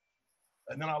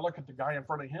 And then I look at the guy in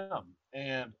front of him,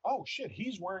 and oh shit,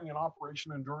 he's wearing an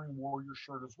Operation Enduring Warrior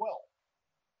shirt as well.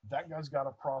 That guy's got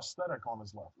a prosthetic on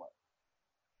his left leg.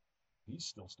 He's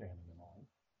still standing in line.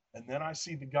 And then I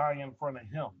see the guy in front of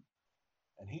him,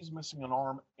 and he's missing an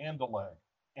arm and a leg,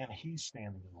 and he's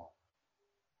standing in line.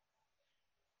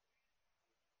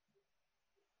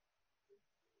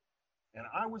 And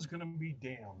I was going to be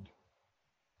damned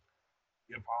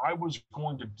if I was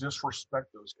going to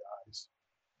disrespect those guys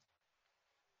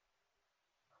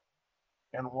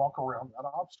and walk around that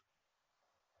obstacle.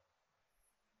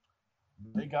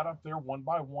 They got up there one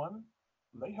by one,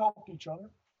 and they helped each other,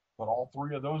 but all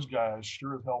three of those guys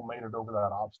sure as hell made it over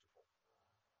that obstacle.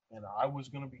 And I was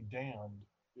going to be damned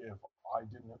if I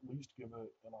didn't at least give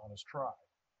it an honest try.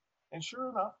 And sure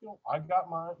enough, I got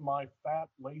my fat,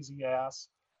 lazy ass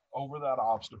over that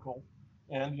obstacle.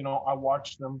 And, I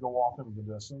watched them go off into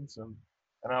the distance, and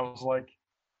I was like,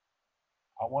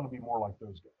 I want to be more like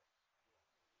those guys.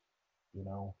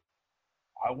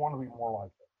 I want to be more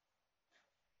like them.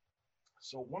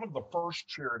 So one of the first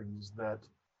charities that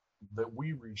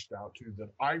we reached out to, that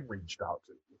I reached out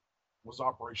to, was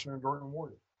Operation Enduring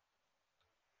Warrior.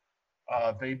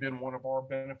 They've been one of our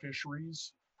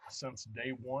beneficiaries since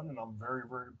day one, and I'm very,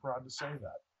 very proud to say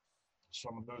that.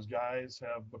 Some of those guys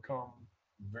have become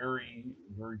very,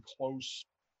 very close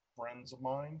friends of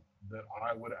mine that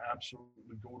I would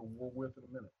absolutely go to war with in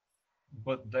a minute.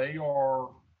 But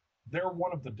they're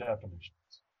one of the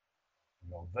definitions.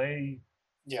 They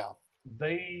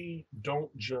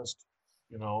don't just,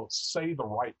 say the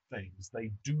right things.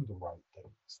 They do the right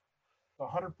things.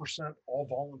 100% all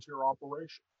volunteer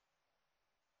operation.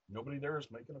 Nobody there is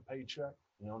making a paycheck.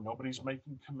 Nobody's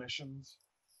making commissions.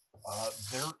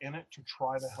 They're in it to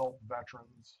try to help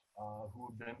veterans who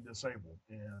have been disabled.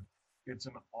 And it's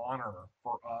an honor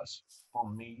for us, for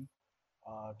me,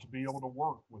 to be able to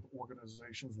work with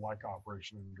organizations like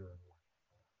Operation Enduring Warrior.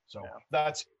 So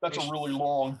that's a really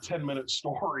long 10-minute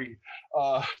story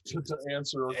to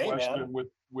answer a question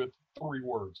with 3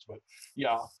 words. But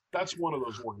yeah, that's one of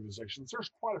those organizations. There's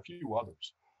quite a few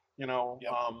others.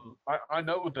 I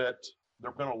know that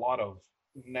there have been a lot of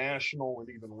national and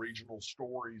even regional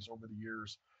stories over the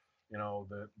years,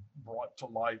 that brought to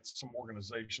light some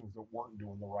organizations that weren't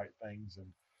doing the right things. And,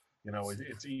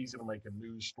 it's easy to make a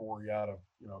news story out of,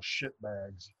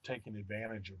 shitbags taking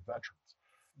advantage of veterans.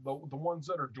 The ones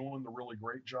that are doing the really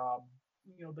great job,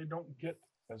 they don't get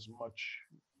as much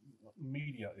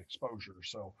media exposure.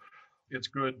 So it's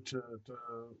good to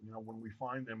when we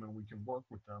find them and we can work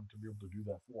with them, to be able to do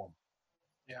that for them.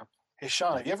 Yeah. Hey,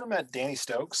 Sean, have you ever met Danny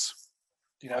Stokes?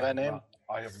 Do you know that name?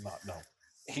 I have not, no.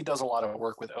 He does a lot of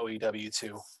work with OEW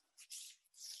too.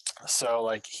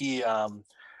 So he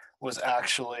was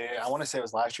actually, I want to say it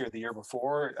was last year or the year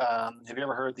before. Have you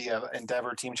ever heard the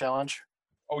Endeavor Team Challenge?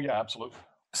 Oh yeah, absolutely.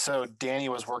 So Danny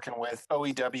was working with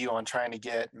OEW on trying to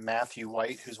get Matthew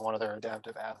White, who's one of their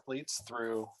adaptive athletes,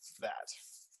 through that.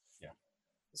 Yeah.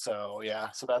 So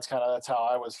that's how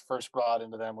I was first brought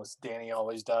into them. Was Danny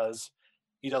always does.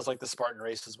 He does the Spartan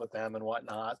races with them and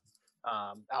whatnot.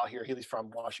 Out here, he's from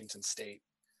Washington State.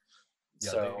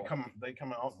 Yeah, so they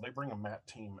come out. They bring a MAT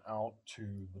team out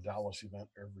to the Dallas event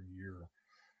every year,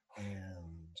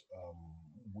 and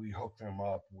we hook them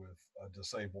up with a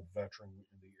disabled veteran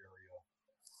in the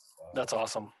area. That's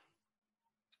awesome.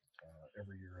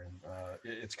 Every year, and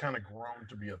it's kind of grown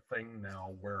to be a thing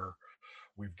now where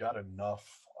we've got enough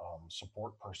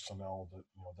support personnel that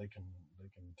they can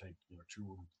take 2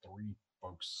 or 3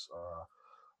 folks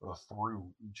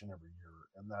through each and every year,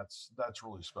 and that's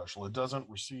really special. It doesn't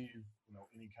receive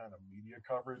any kind of media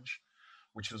coverage,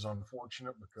 which is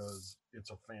unfortunate because it's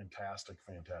a fantastic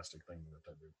thing that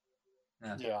they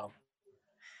do. Yeah.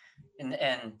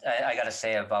 And I got to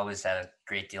say, I've always had a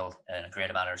great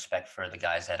amount of respect for the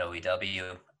guys at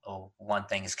OEW. One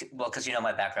thing is, because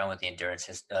my background with the endurance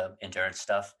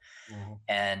stuff, mm-hmm.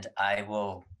 and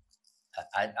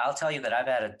I'll tell you that I've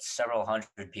had several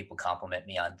hundred people compliment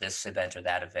me on this event or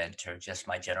that event, or just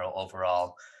my general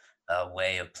overall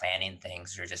way of planning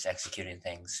things or just executing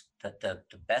things. The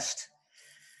best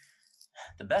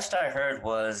I heard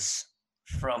was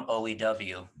from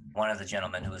OEW, one of the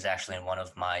gentlemen who was actually in one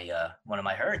of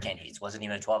my hurricane heats, wasn't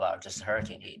even a 12-hour, just a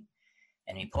hurricane heat.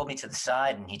 And he pulled me to the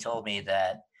side and he told me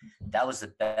that that was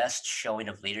the best showing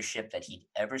of leadership that he'd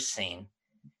ever seen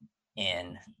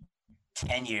in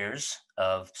 10 years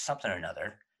of something or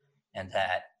another, and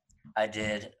that I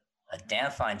did a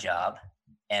damn fine job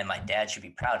and my dad should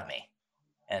be proud of me.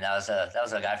 And that was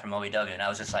a guy from OEW, and I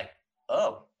was just like,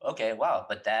 oh, okay, wow.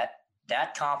 But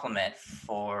that compliment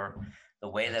for the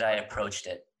way that I approached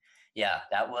it, yeah,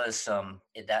 that's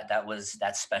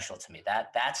special to me.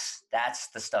 That's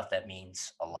the stuff that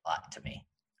means a lot to me.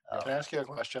 Can I ask you a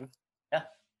question? Yeah.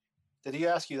 Did he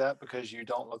ask you that because you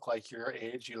don't look like your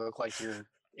age? You look like you're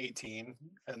 18,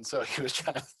 and so he was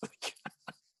trying to like.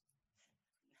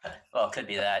 Well, it could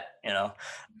be that,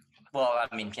 Well,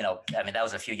 I mean, that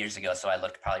was a few years ago, so I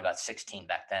looked probably about 16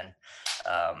 back then.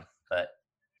 But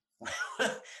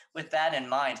with that in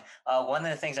mind, one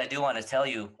of the things I do want to tell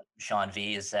you, Sean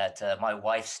V, is that my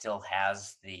wife still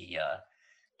has the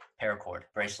paracord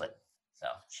bracelet. So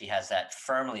she has that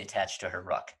firmly attached to her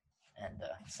ruck. And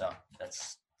so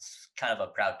it's kind of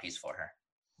a proud piece for her.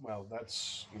 Well,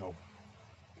 that's,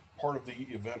 part of the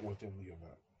event within the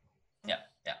event. Yeah.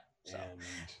 Yeah. So. And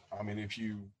I mean, if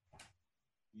you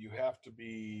have to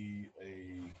be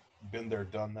been there,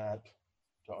 done that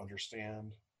to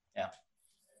understand. Yeah.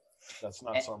 That's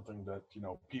not something that,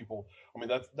 people, I mean,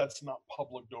 that's not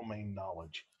public domain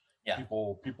knowledge. Yeah.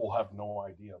 People have no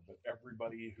idea, but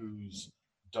everybody who's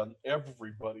done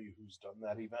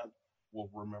that event will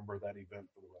remember that event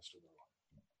for the rest of their life.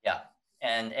 Yeah.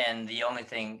 And the only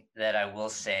thing that I will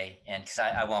say, and because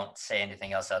I won't say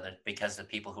anything else other, because the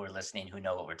people who are listening who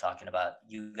know what we're talking about,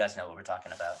 you guys know what we're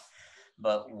talking about.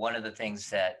 But one of the things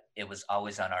that it was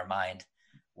always on our mind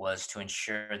was to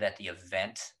ensure that the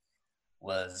event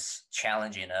was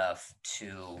challenging enough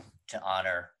to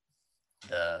honor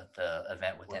the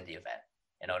event within the event.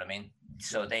 You know what I mean?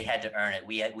 So they had to earn it.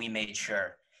 We made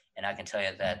sure, and I can tell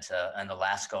you that on the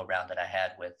last go round that I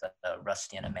had with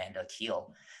Rusty and Amanda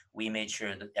Keel, we made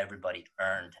sure that everybody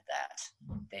earned that.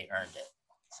 They earned it.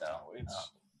 So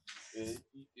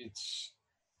it's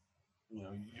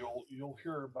you'll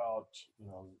hear about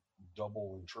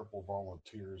double and triple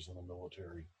volunteers in the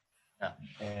military. Yeah.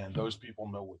 And those people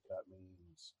know what that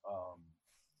means.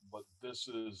 But this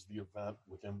is the event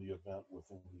within the event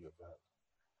within the event.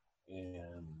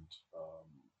 And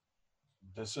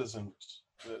this isn't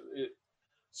it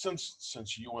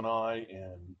since you and I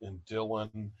and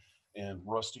Dylan and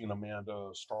Rusty and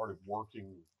Amanda started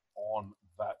working on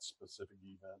that specific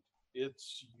event,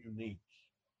 it's unique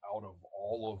out of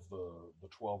all of the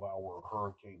 12-hour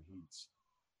hurricane heats,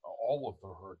 all of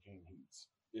the hurricane heats.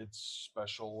 It's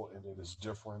special and it is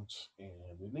different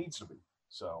and it needs to be.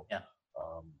 So yeah.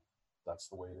 That's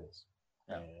the way it is.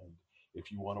 Yeah. And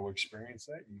if you want to experience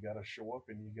that, you got to show up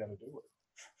and you got to do it.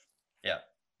 Yeah.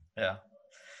 Yeah.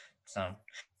 So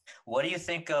what do you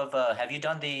think of, have you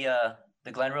done the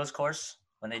Glen Rose course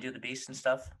when they do the beasts and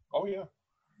stuff? Oh yeah.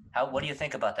 What do you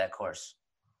think about that course?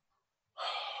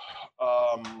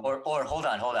 Or hold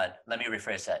on. Let me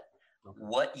rephrase that. Okay.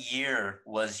 What year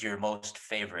was your most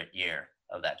favorite year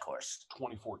of that course?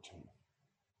 2014.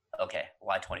 Okay.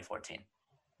 Why 2014?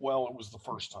 Well, it was the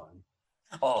first time.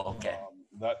 Oh, okay.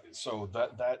 That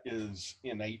is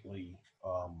innately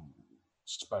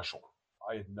special.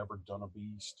 I had never done a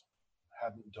beast,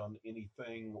 hadn't done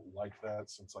anything like that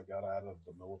since I got out of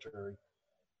the military.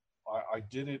 I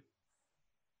did it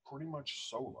pretty much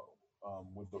solo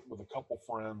with a couple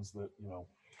friends that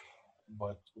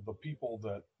but the people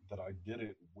that I did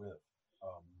it with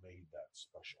made that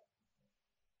special.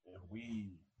 And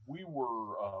we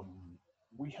were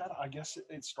we had, I guess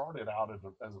it started out as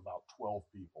about 12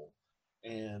 people,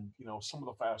 and some of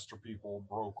the faster people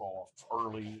broke off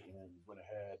early and went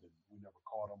ahead, and we never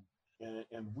caught them.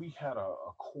 And we had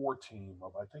a core team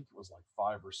of, I think it was like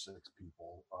 5 or 6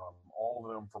 people, all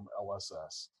of them from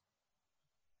LSS,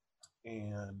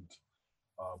 and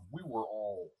we were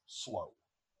all slow.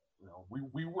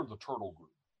 We were the turtle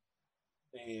group,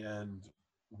 and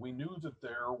we knew that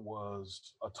there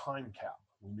was a time cap.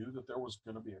 We knew that there was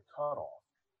going to be a cutoff.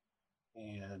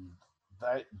 And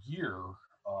that year,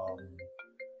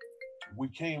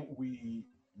 we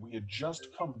had just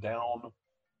come down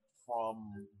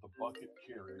from the bucket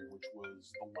carry, which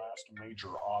was the last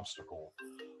major obstacle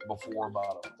before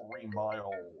about a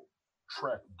 3-mile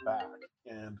trek back.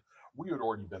 And we had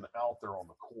already been out there on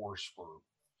the course for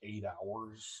 8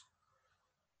 hours.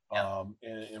 Yeah.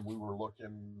 And we were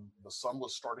looking, the sun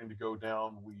was starting to go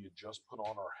down. We had just put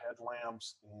on our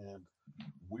headlamps, and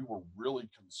we were really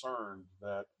concerned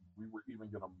that we were even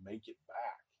going to make it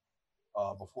back.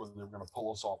 before they were going to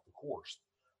pull us off the course.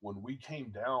 When we came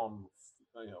down,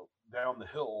 down the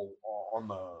hill on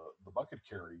the bucket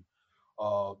carry,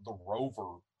 the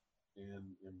Rover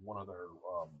in one of their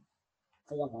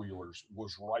four-wheelers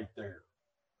was right there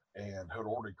and had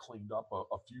already cleaned up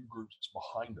a few groups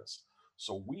behind us.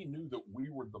 So we knew that we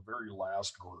were the very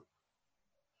last group.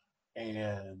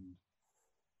 And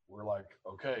we're like,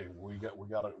 okay, we got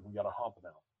a hump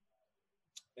now.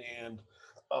 And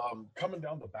coming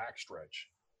down the backstretch,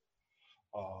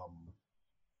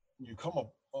 you come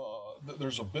up,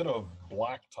 there's a bit of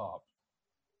blacktop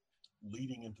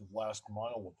leading into the last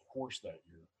mile of the course that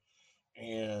year.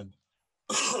 And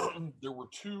there were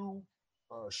two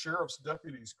sheriff's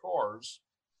deputies' cars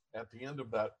at the end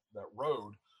of that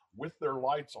road with their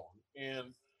lights on.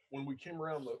 And when we came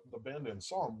around the bend and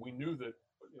saw them, we knew that,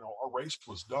 our race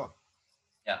was done.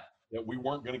 Yeah. That we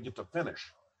weren't going to get to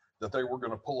finish, that they were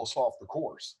going to pull us off the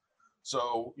course.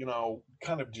 So,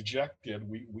 kind of dejected,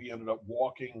 we ended up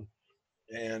walking,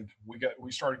 and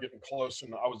we started getting close,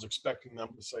 and I was expecting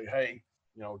them to say, hey,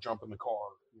 jump in the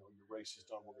car, your race is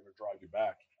done, we're going to drive you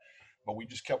back. But we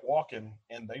just kept walking,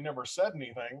 and they never said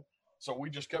anything, so we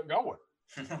just kept going.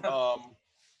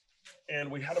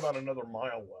 And we had about another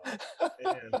mile left,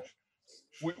 and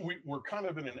we're kind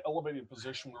of in an elevated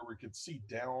position where we could see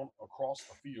down across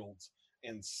the fields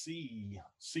and see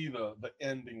the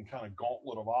ending kind of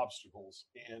gauntlet of obstacles.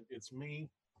 And it's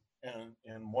me and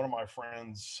one of my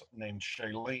friends named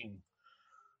Shailene,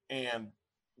 and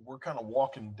we're kind of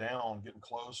walking down, getting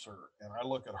closer, and I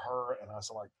look at her and I was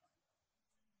like,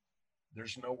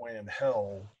 there's no way in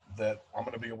hell that I'm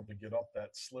going to be able to get up that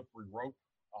slippery rope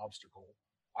obstacle.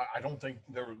 I don't think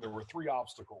there were 3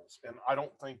 obstacles, and I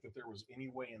don't think that there was any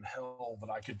way in hell that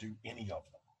I could do any of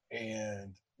them.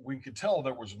 And we could tell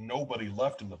there was nobody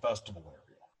left in the festival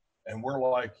area. And we're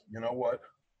like, you know what?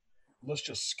 Let's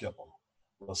just skip them.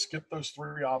 Let's skip those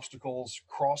 3 obstacles,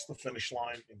 cross the finish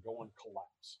line, and go and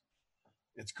collapse.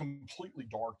 It's completely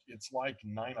dark. It's like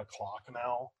 9 o'clock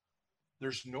now.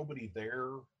 There's nobody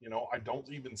there. I don't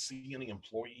even see any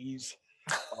employees.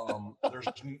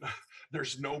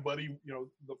 There's nobody,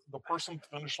 the person at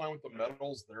the finish line with the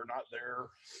medals, they're not there.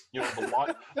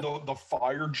 The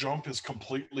fire jump is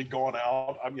completely gone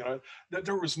out.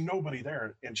 There was nobody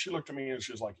there. And she looked at me and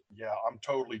she was like, yeah, I'm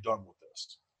totally done with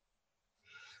this.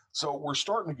 So we're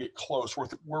starting to get close.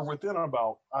 We're within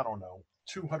about,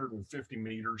 250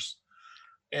 meters.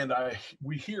 And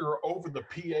we hear over the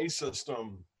PA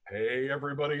system, hey,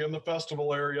 everybody in the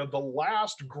festival area, the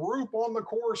last group on the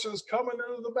course is coming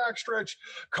into the backstretch.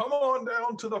 Come on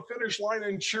down to the finish line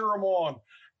and cheer them on.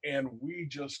 And we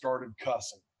just started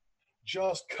cussing.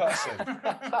 Just cussing.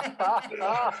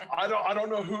 I don't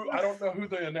know who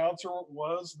the announcer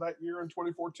was that year in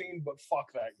 2014, but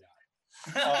fuck that guy.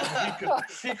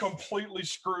 He completely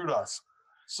screwed us.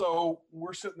 So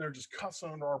we're sitting there just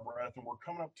cussing under our breath, and we're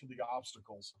coming up to the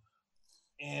obstacles,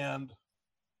 and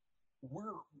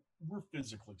we're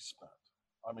physically spent.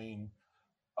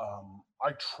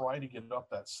 I try to get up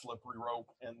that slippery rope,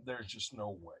 and there's just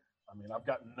no way. I've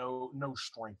got no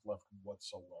strength left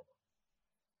whatsoever.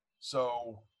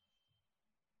 So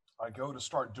I go to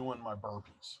start doing my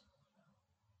burpees.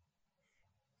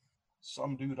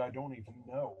 Some dude I don't even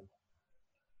know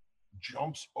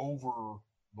jumps over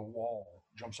the wall,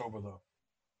 jumps over the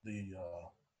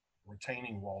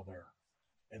retaining wall there,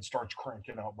 and starts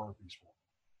cranking out burpees for me.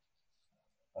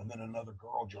 And then another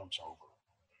girl jumps over,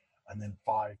 and then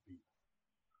 5 people,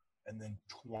 and then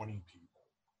 20 people.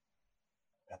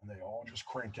 And they all just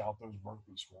crank out those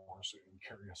burpees for us and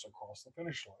carry us across the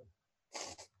finish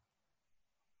line.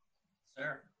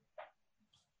 Sir.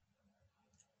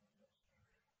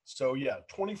 So yeah,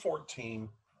 2014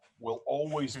 will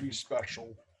always be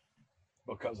special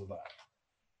because of that.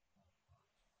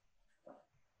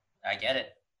 I get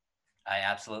it. I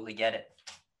absolutely get it.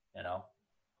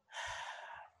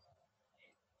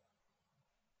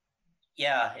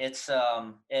 Yeah, it's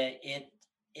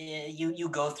you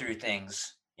go through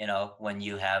things, when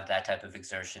you have that type of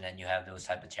exertion and you have those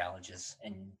type of challenges,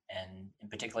 and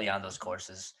particularly on those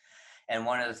courses. And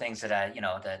one of the things that I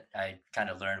kind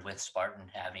of learned with Spartan,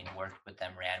 having worked with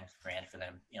them, ran for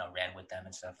them, ran with them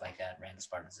and stuff like that, ran the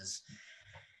Spartans,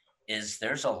 is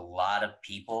there's a lot of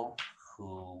people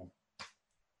who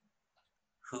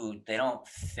they don't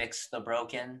fix the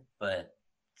broken, but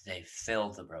they fill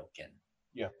the broken.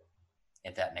 Yeah.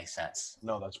 If that makes sense.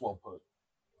 No, that's well put.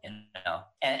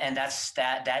 And that's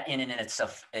that in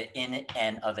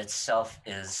and of itself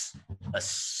is a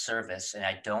service. And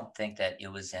I don't think that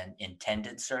it was an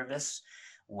intended service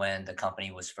when the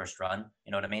company was first run.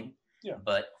 You know what I mean? Yeah.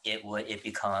 But it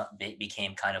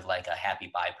became kind of like a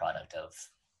happy byproduct of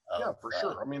Yeah, for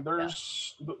sure. I mean,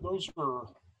 those are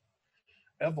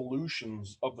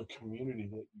evolutions of the community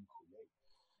that you create.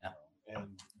 Yeah.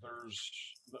 And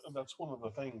that's one of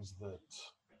the things that,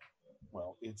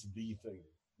 well, it's the thing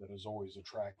that has always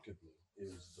attracted me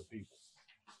is the people.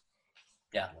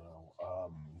 Yeah. You know,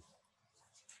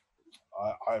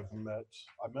 I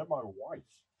met my wife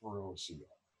through OCR.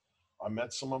 I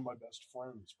met some of my best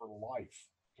friends for life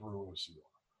through OCR.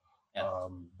 Yeah.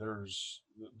 There's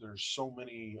so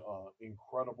many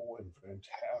incredible and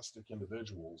fantastic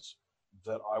individuals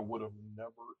that I would have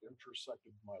never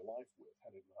intersected my life with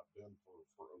had it not been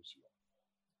for OCR.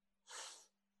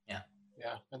 Yeah.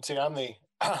 Yeah. And see,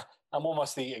 I'm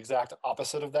almost the exact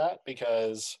opposite of that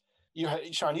because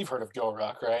Sean, you've heard of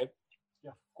GoRuck, right?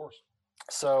 Yeah, of course.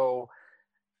 So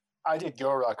I did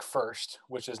GoRuck first,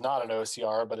 which is not an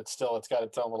OCR, but it's got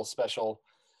its own little special,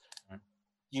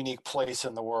 unique place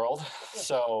in the world. Yeah.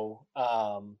 So,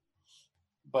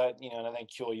 but and I think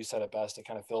Kuehl, you said it best. It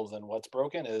kind of fills in what's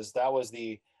broken. I was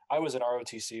in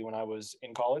ROTC when I was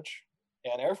in college,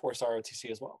 and Air Force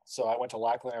ROTC as well. So I went to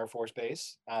Lackland Air Force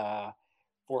Base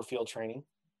for field training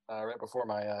right before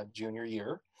my junior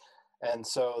year. And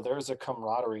so there's a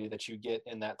camaraderie that you get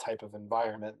in that type of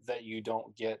environment that you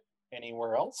don't get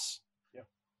anywhere else. Yeah.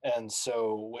 And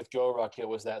so with GoRuck, it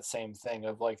was that same thing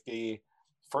of like the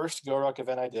first GoRuck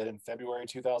event I did in February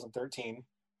 2013.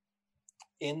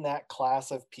 In that class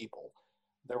of people,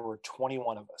 there were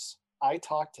 21 of us. I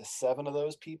talked to 7 of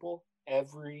those people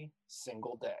every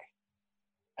single day.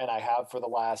 And I have for the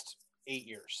last 8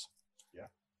 years. Yeah.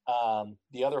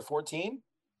 The other 14,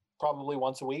 probably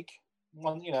once a week,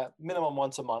 minimum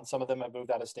once a month. Some of them have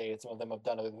moved out of state. Some of them have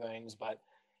done other things, but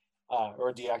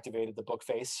or deactivated the book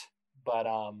face. But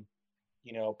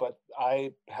but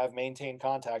I have maintained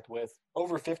contact with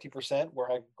over 50%,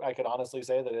 where I could honestly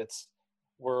say that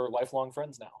we're lifelong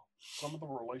friends now. Some of the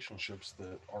relationships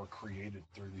that are created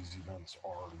through these events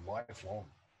are lifelong.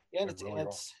 And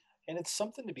it's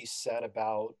something to be said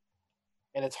about,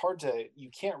 and it's hard you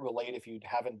can't relate if you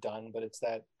haven't done, but it's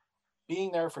that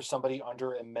being there for somebody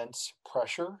under immense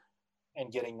pressure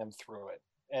and getting them through it.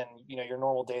 And, your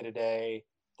normal day to day,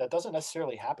 that doesn't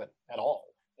necessarily happen at all.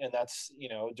 And that's,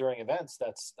 during events,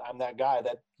 I'm that guy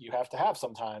that you have to have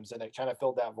sometimes. And it kind of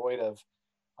filled that void of,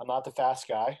 I'm not the fast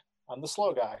guy, I'm the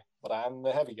slow guy, but I'm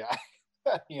the heavy guy,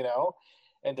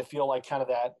 and to feel like kind of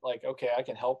that, like, okay, I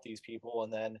can help these people.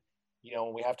 And then,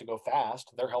 when we have to go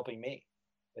fast, they're helping me.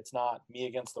 It's not me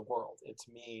against the world. It's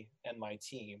me and my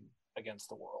team against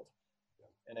the world.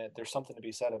 And there's something to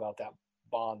be said about that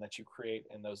bond that you create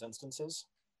in those instances.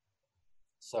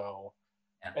 So,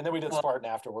 yeah. And then we did Spartan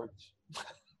afterwards.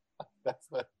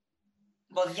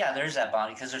 Well, yeah, there's that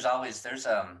bond because there's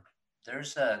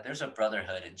a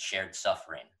brotherhood in shared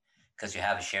suffering because you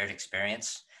have a shared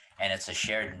experience and it's a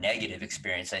shared negative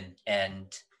experience,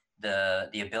 and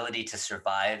the ability to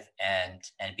survive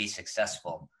and be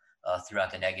successful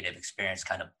throughout the negative experience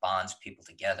kind of bonds people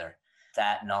together.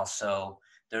 That, and also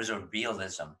there's a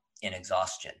realism in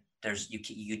exhaustion.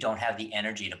 You don't have the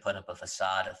energy to put up a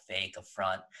facade, a fake, a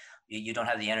front. You don't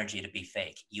have the energy to be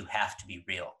fake. You have to be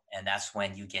real. And that's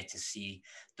when you get to see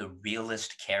the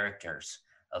realist characters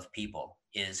of people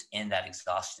is in that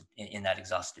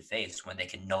exhausted phase, when they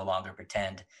can no longer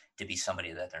pretend to be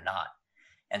somebody that they're not.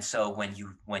 And so when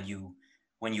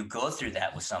you go through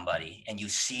that with somebody and you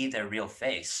see their real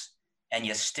face and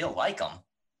you still like them,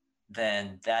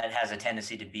 then that has a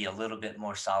tendency to be a little bit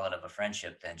more solid of a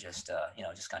friendship than just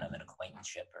kind of an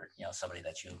acquaintanceship or, somebody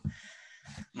that you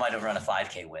might have run a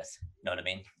 5K with. You know what I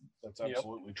mean? That's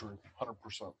absolutely true. 100%.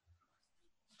 So,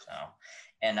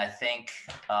 and I think,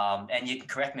 and you can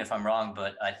correct me if I'm wrong,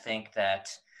 but I think that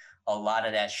a lot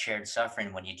of that shared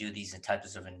suffering, when you do these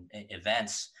types of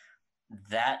events,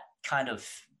 that kind of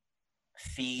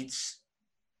feeds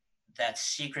that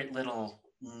secret little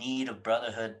need of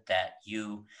brotherhood that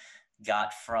you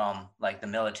got from like the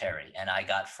military and I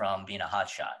got from being a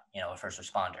hotshot, a first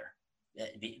responder,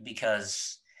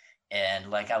 because, and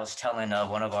like I was telling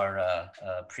one of our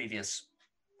previous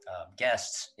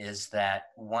guests, is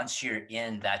that once you're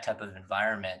in that type of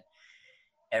environment,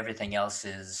 everything else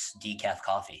is decaf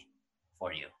coffee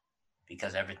for you,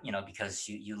 because because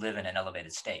you live in an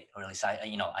elevated state, or at least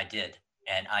I did,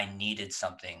 and I needed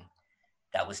something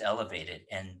that was elevated,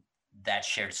 and that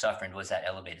shared suffering was that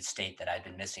elevated state that I'd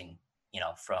been missing,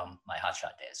 from my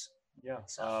hotshot days. Yeah.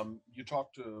 So. You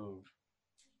talk to,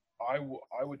 I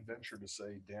would venture to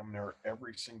say damn near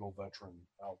every single veteran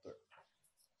out there,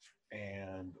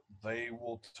 and they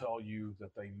will tell you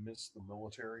that they miss the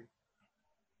military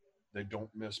They don't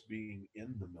miss being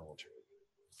in the military.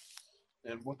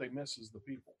 And what they miss is the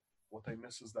people. What they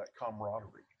miss is that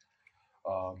camaraderie,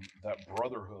 that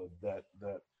brotherhood, that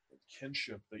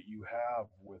kinship that you have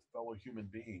with fellow human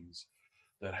beings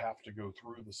that have to go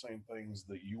through the same things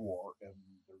that you are, and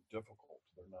they're difficult.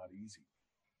 They're not easy.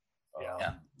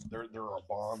 Yeah. There are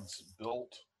bonds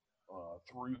built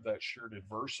through that shared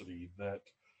adversity that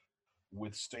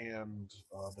withstand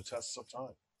the tests of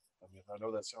time. I mean, I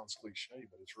know that sounds cliche,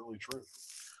 but it's really true.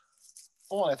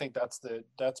 Well, I think that's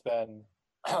been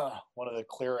one of the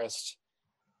clearest,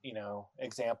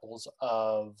 examples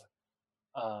of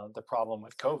the problem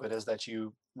with COVID is that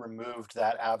you removed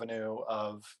that avenue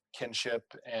of kinship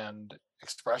and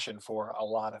expression for a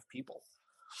lot of people.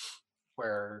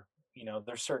 Where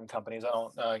there's certain companies. I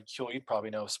don't. Huel, you probably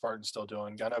know Spartan's still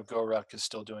doing. I know GoRuck is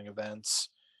still doing events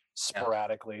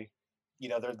sporadically.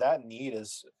 That need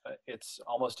is it's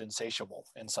almost insatiable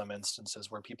in some instances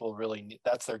where people really need,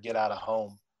 that's their get out of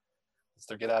home, it's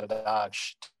their get out of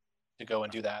Dodge to go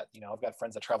and do that. I've got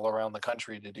friends that travel around the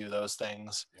country to do those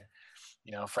things.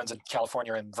 Friends in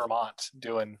California and Vermont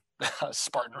doing a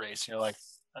Spartan race. You're like,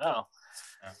 oh,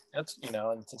 that's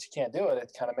and since you can't do it,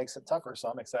 it kind of makes it tougher. So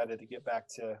I'm excited to get back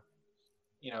to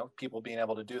people being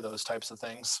able to do those types of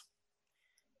things.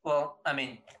 Well, I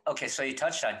mean, okay, so you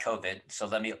touched on COVID, so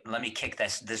let me kick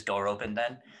this door open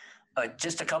then.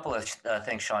 Just a couple of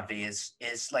things, Sean V, is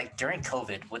like during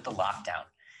COVID with the lockdown,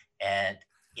 and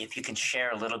if you can share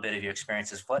a little bit of your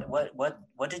experiences,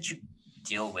 what did you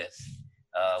deal with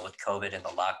COVID and the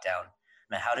lockdown? I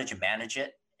mean, how did you manage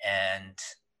it? And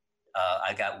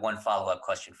I got one follow-up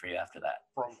question for you after that.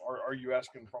 Are you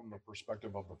asking from the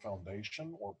perspective of the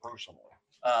foundation or personally?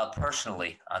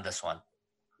 Personally on this one.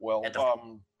 Well,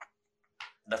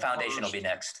 the foundation will be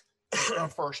next.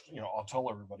 First, I'll tell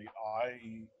everybody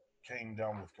I came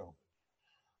down with COVID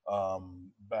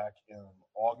back in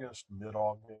August,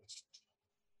 mid-August.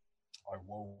 I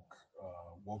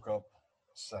woke up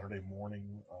Saturday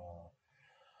morning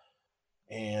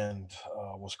and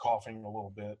was coughing a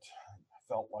little bit.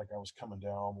 Felt like I was coming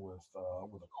down with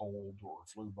a cold or a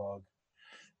flu bug.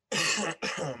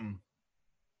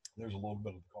 There's a little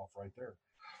bit of the cough right there.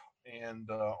 And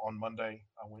on Monday,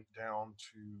 I went down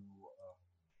to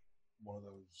one of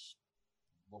those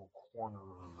little corner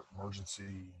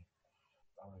emergency,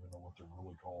 I don't even know what they're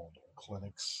really called,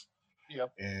 clinics.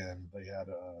 Yep. And they had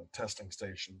a testing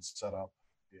station set up,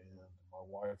 and my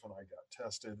wife and I got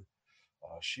tested.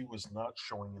 She was not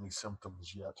showing any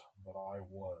symptoms yet, but I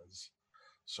was.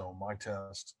 So my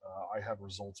test, I had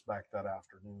results back that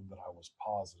afternoon that I was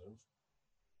positive.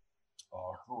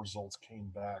 Her results came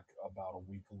back about a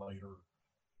week later,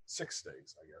 6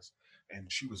 days, I guess,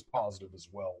 and she was positive as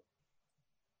well.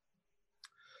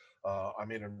 I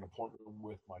made an appointment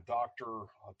with my doctor,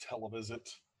 a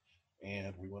televisit,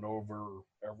 and we went over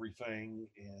everything,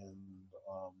 and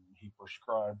he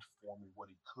prescribed for me what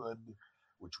he could,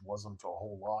 which wasn't a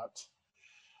whole lot.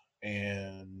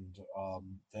 And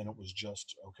then it was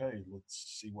just, okay,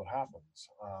 let's see what happens.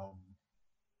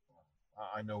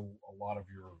 I know a lot of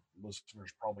your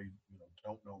listeners probably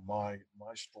don't know my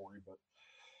story, but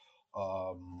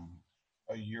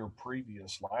a year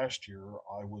previous, last year,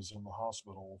 I was in the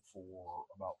hospital for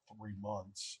about 3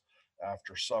 months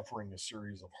after suffering a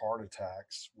series of heart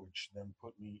attacks, which then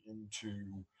put me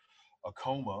into a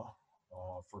coma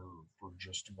for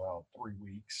just about 3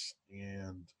 weeks,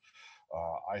 and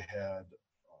I had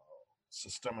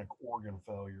systemic organ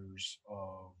failures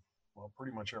of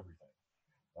pretty much everything.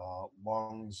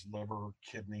 Lungs, liver,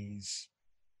 kidneys,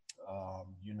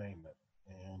 you name it.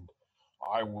 And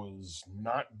I was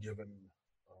not given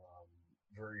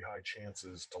very high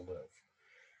chances to live.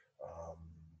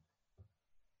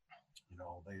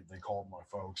 They called my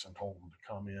folks and told them to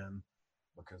come in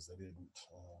because they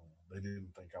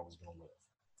didn't think I was going to live.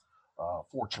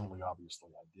 Fortunately, obviously,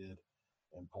 I did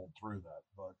and pulled through that.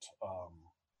 But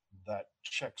that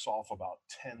checks off about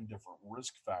 10 different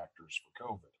risk factors for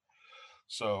COVID.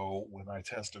 So when I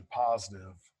tested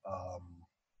positive,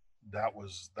 that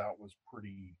was a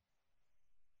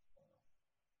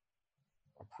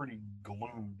pretty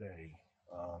gloom day,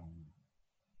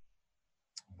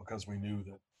 because we knew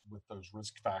that with those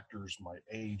risk factors, my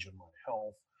age and my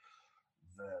health,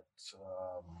 that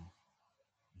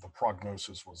the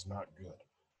prognosis was not good.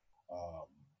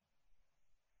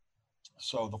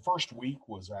 So the first week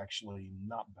was actually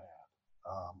not bad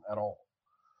at all.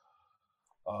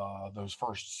 Those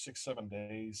first 6-7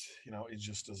 days, it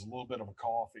just is a little bit of a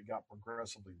cough. It got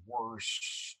progressively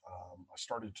worse. I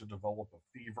started to develop a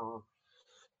fever.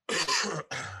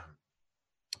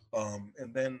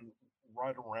 And then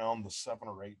right around the 7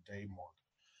 or 8 day mark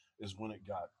is when it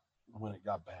got when it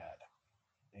got bad,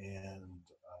 and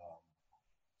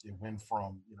it went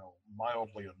from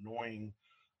mildly annoying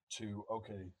to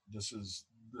okay, this is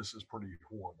pretty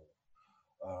horrible.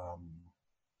 Um,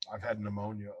 I've had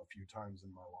pneumonia a few times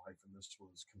in my life, and this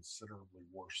was considerably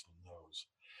worse than those.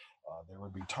 There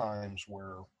would be times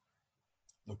where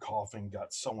the coughing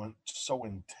got so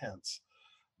intense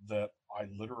that I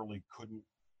literally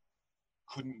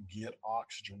couldn't get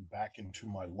oxygen back into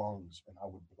my lungs, and I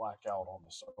would black out on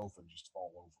the sofa and just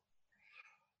fall over.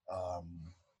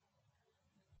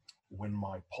 When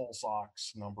my pulse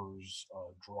ox numbers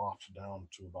dropped down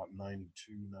to about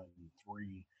 92,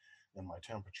 93, and my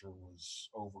temperature was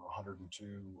over 102,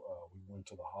 we went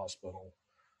to the hospital,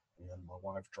 and my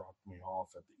wife dropped me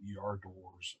off at the ER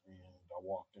doors, and I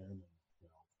walked in, and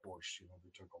of course,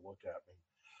 they took a look at me,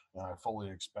 and I fully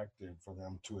expected for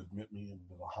them to admit me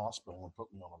into the hospital and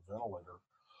put me on a ventilator.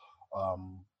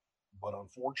 Um, but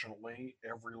unfortunately,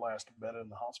 every last bed in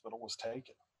the hospital was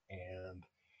taken, and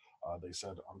they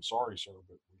said, "I'm sorry, sir,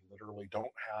 but we literally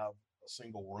don't have a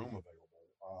single room available.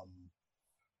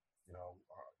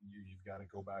 You've got to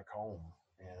go back home,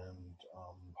 and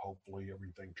hopefully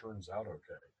everything turns out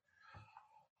okay."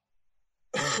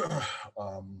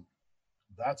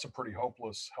 That's a pretty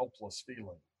helpless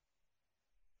feeling.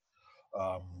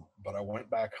 But I went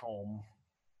back home,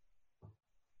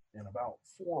 and about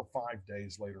 4 or 5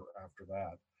 days later after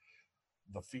that,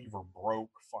 the fever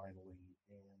broke finally,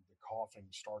 and the coughing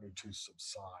started to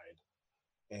subside.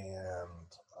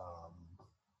 And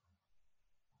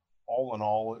all in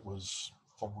all, it was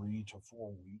 3 to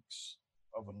 4 weeks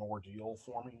of an ordeal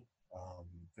for me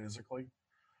physically.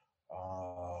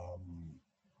 Um,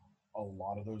 a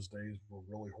lot of those days were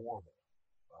really horrible.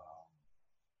 Um,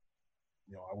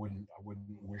 I wouldn't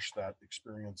wish that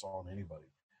experience on anybody.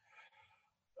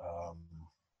 Um,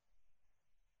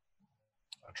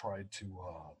 I tried to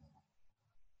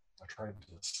I tried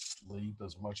to sleep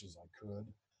as much as I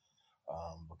could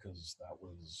because that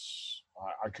was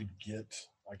I could get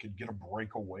a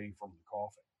break away from the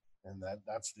coughing, and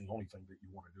that's the only thing that you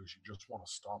want to do is you just want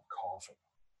to stop coughing.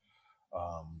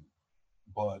 Um,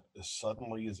 but as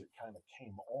suddenly as it kind of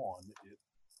came on, it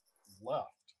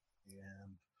left,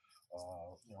 and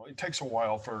it takes a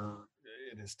while for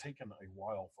it has taken a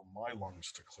while for my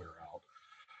lungs to clear out,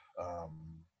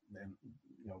 um, and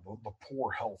the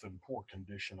poor health and poor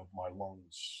condition of my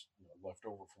lungs, left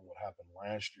over from what happened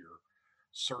last year,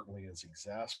 certainly has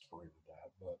exasperated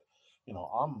that. But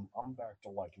I'm back to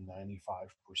like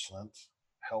 95%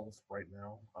 health right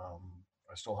now.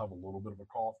 I still have a little bit of a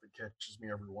cough that catches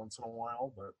me every once in a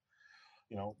while, but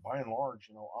by and large,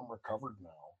 I'm recovered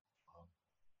now. Um,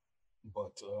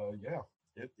 but yeah,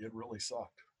 it really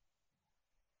sucked.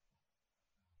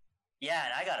 Yeah,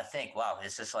 and I gotta think, wow,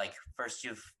 it's just like first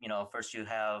you have, first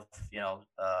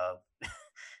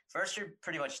you're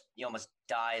pretty much you almost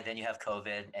die, then you have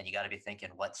COVID, and you got to be thinking,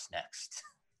 what's next?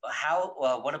 How?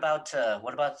 What about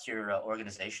your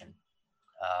organization?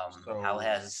 How So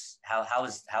has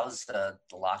how's the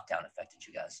lockdown affected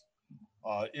you guys?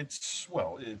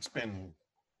 it's been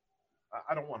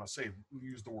I don't want to say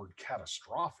use the word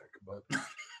catastrophic, but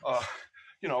uh,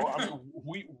 I mean,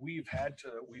 we've had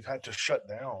to shut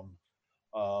down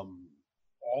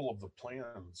all of the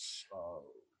plans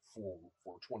for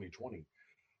 2020.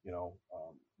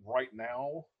 Right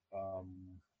now, um,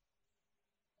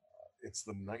 it's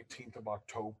the 19th of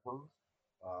October.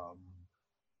 Um,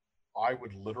 I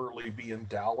would literally be in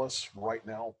Dallas right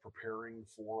now preparing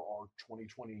for our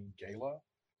 2020 gala,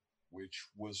 which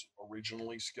was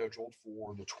originally scheduled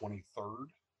for the 23rd.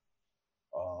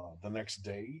 The next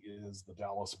day is the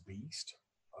Dallas Beast,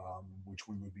 which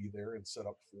we would be there and set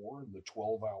up for in the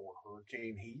 12-hour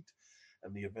hurricane heat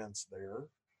and the events there.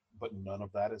 But none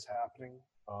of that is happening,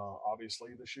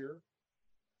 obviously, this year.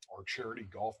 Our charity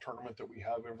golf tournament that we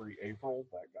have every April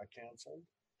that got canceled,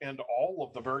 and all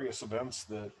of the various events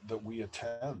that we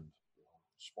attend.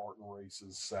 Spartan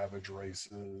races, Savage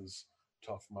races,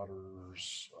 Tough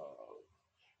Mudders,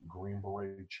 Green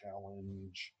Beret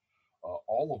Challenge,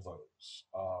 all of those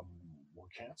were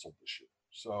canceled this year.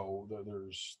 So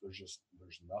there's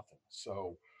nothing.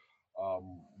 So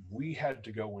we had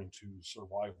to go into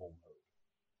survival mode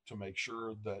to make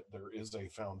sure that there is a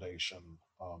foundation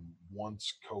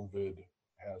once COVID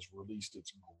has released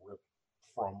its grip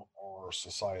from our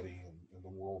society and the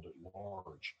world at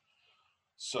large.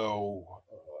 So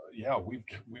yeah, we've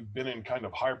been in kind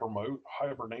of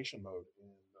hibernation mode, and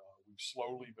we've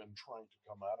slowly been trying to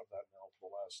come out of that now for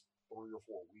the last 3 or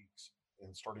 4 weeks,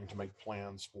 and starting to make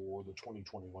plans for the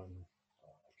 2021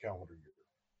 calendar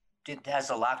year. Has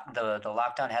the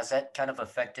lockdown has that kind of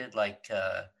affected like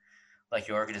like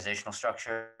your organizational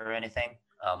structure or anything,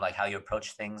 like how you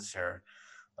approach things, or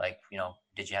like,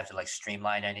 did you have to like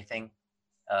streamline anything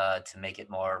to make it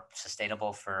more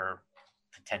sustainable for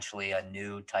potentially a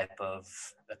new type of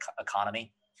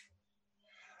economy?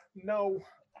 No,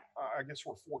 I guess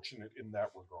we're fortunate in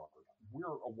that regard.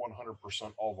 We're a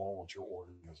 100% all volunteer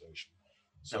organization.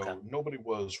 Okay. So nobody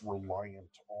was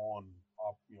reliant on,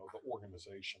 the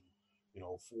organization,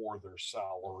 for their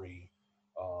salary,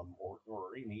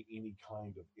 or any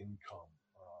kind of income,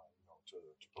 to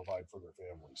provide for their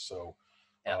families. So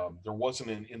Yeah. there wasn't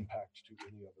an impact to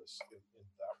any of us in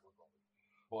that regard.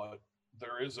 But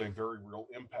there is a very real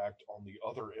impact on the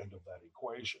other end of that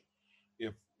equation.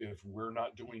 If we're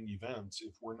not doing events,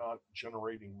 if we're not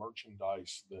generating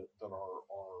merchandise that our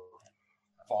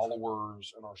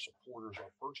followers and our supporters are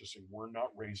purchasing, we're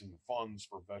not raising funds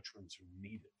for veterans who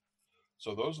need it.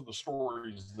 So those are the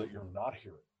stories that you're not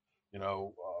hearing. You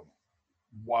know,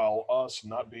 while us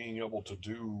not being able to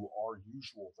do our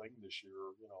usual thing this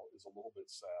year, is a little bit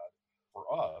sad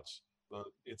for us.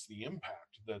 It's the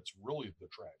impact that's really the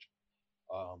tragedy.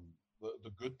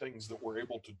 The good things that we're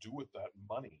able to do with that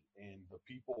money, and the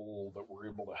people that we're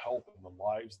able to help, and the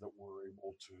lives that we're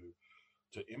able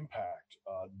to impact,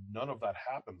 none of that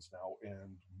happens now,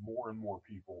 and more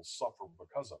people suffer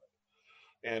because of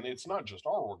it. And it's not just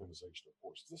our organization, of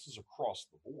course. This is across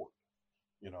the board.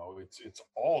 It's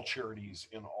all charities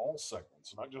in all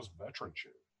segments, not just veteran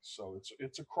charities. So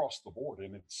it's across the board,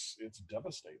 and it's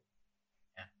devastating.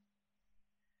 Yeah.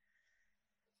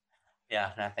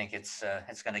 Yeah, and I think it's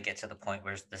going to get to the point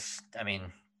where this. I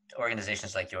mean,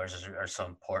 organizations like yours are so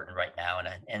important right now,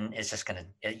 and it's just going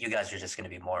to. You guys are just going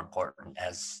to be more important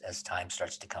as time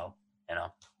starts to go. And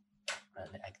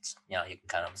you can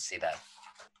kind of see that.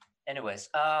 Anyways,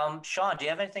 Sean, do you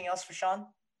have anything else for Sean?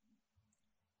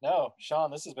 No,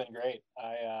 Sean, this has been great.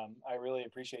 I really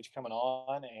appreciate you coming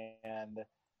on and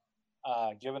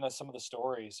giving us some of the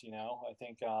stories. I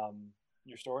think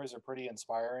your stories are pretty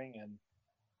inspiring, and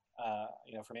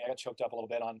for me, I got choked up a little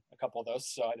bit on a couple of those,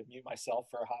 so I had to mute myself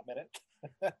for a hot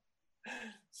minute.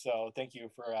 So thank you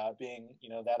for being,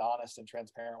 that honest and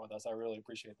transparent with us. I really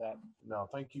appreciate that. No,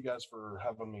 thank you guys for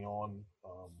having me on.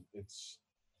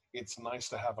 It's nice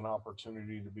to have an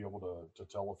opportunity to be able to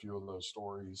tell a few of those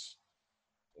stories,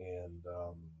 and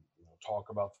talk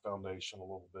about the foundation a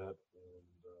little bit, and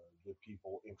get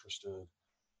people interested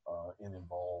and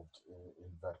involved in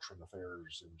veteran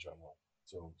affairs in general.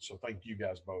 So thank you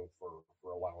guys both for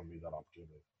allowing me that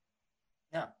opportunity.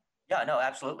 Yeah, no,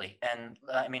 absolutely. And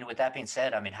I mean, with that being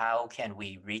said, I mean, how can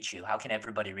we reach you? How can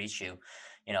everybody reach you?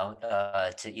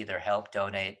 To either help,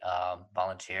 donate,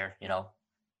 volunteer.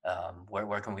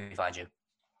 Where can we find you?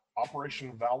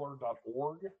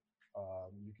 OperationValor.org.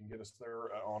 You can get us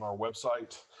there on our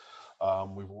website.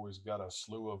 We've always got a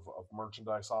slew of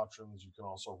merchandise options. You can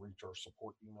also reach our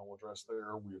support email address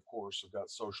there. We, of course, have got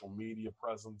social media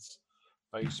presence: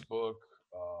 Facebook,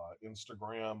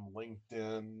 Instagram,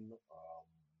 LinkedIn,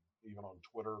 even on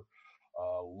Twitter.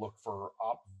 Look for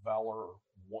Op Valor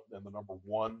and the number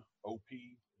 1,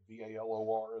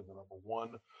 OPVALOR and the number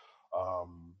 1.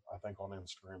 I think on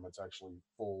Instagram it's actually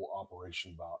full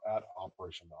Operation at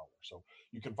Operation Valor. So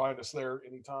you can find us there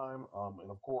anytime. And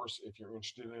of course, if you're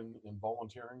interested in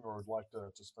volunteering or would like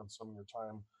to spend some of your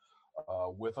time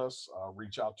with us,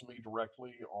 reach out to me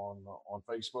directly on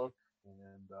Facebook,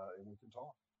 and we can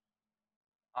talk.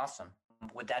 Awesome.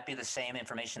 Would that be the same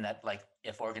information that, like,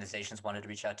 if organizations wanted to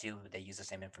reach out to you, would they use the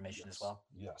same information as well?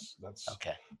 Yes, that's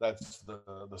okay. That's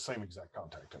the same exact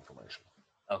contact information.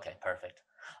 Okay, perfect.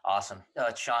 Awesome.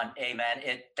 Sean, hey man,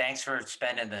 thanks for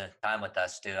spending the time with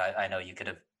us, dude. I know you could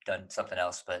have done something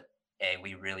else, but hey,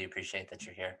 we really appreciate that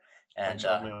you're here. And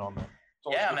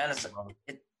yeah, man,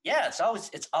 it's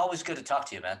always good to talk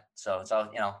to you, man. So it's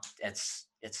all, it's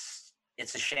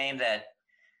a shame that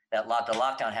the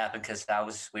lockdown happened, because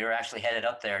we were actually headed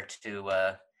up there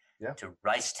to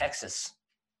Rice, Texas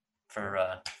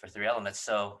for 3 Elements.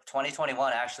 So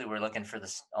 2021, actually, we're looking for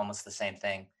this almost the same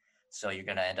thing. So you're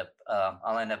going to end up,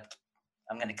 I'm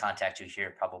going to contact you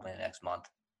here probably in the next month,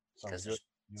 because we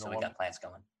got plans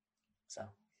going. So,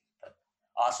 but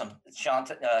awesome. Sean,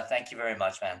 thank you very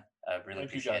much, man. I really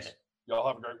appreciate it. Y'all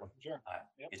have a great one. Sure. All right.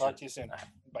 Yep. Talk to you soon. Right.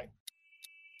 Bye.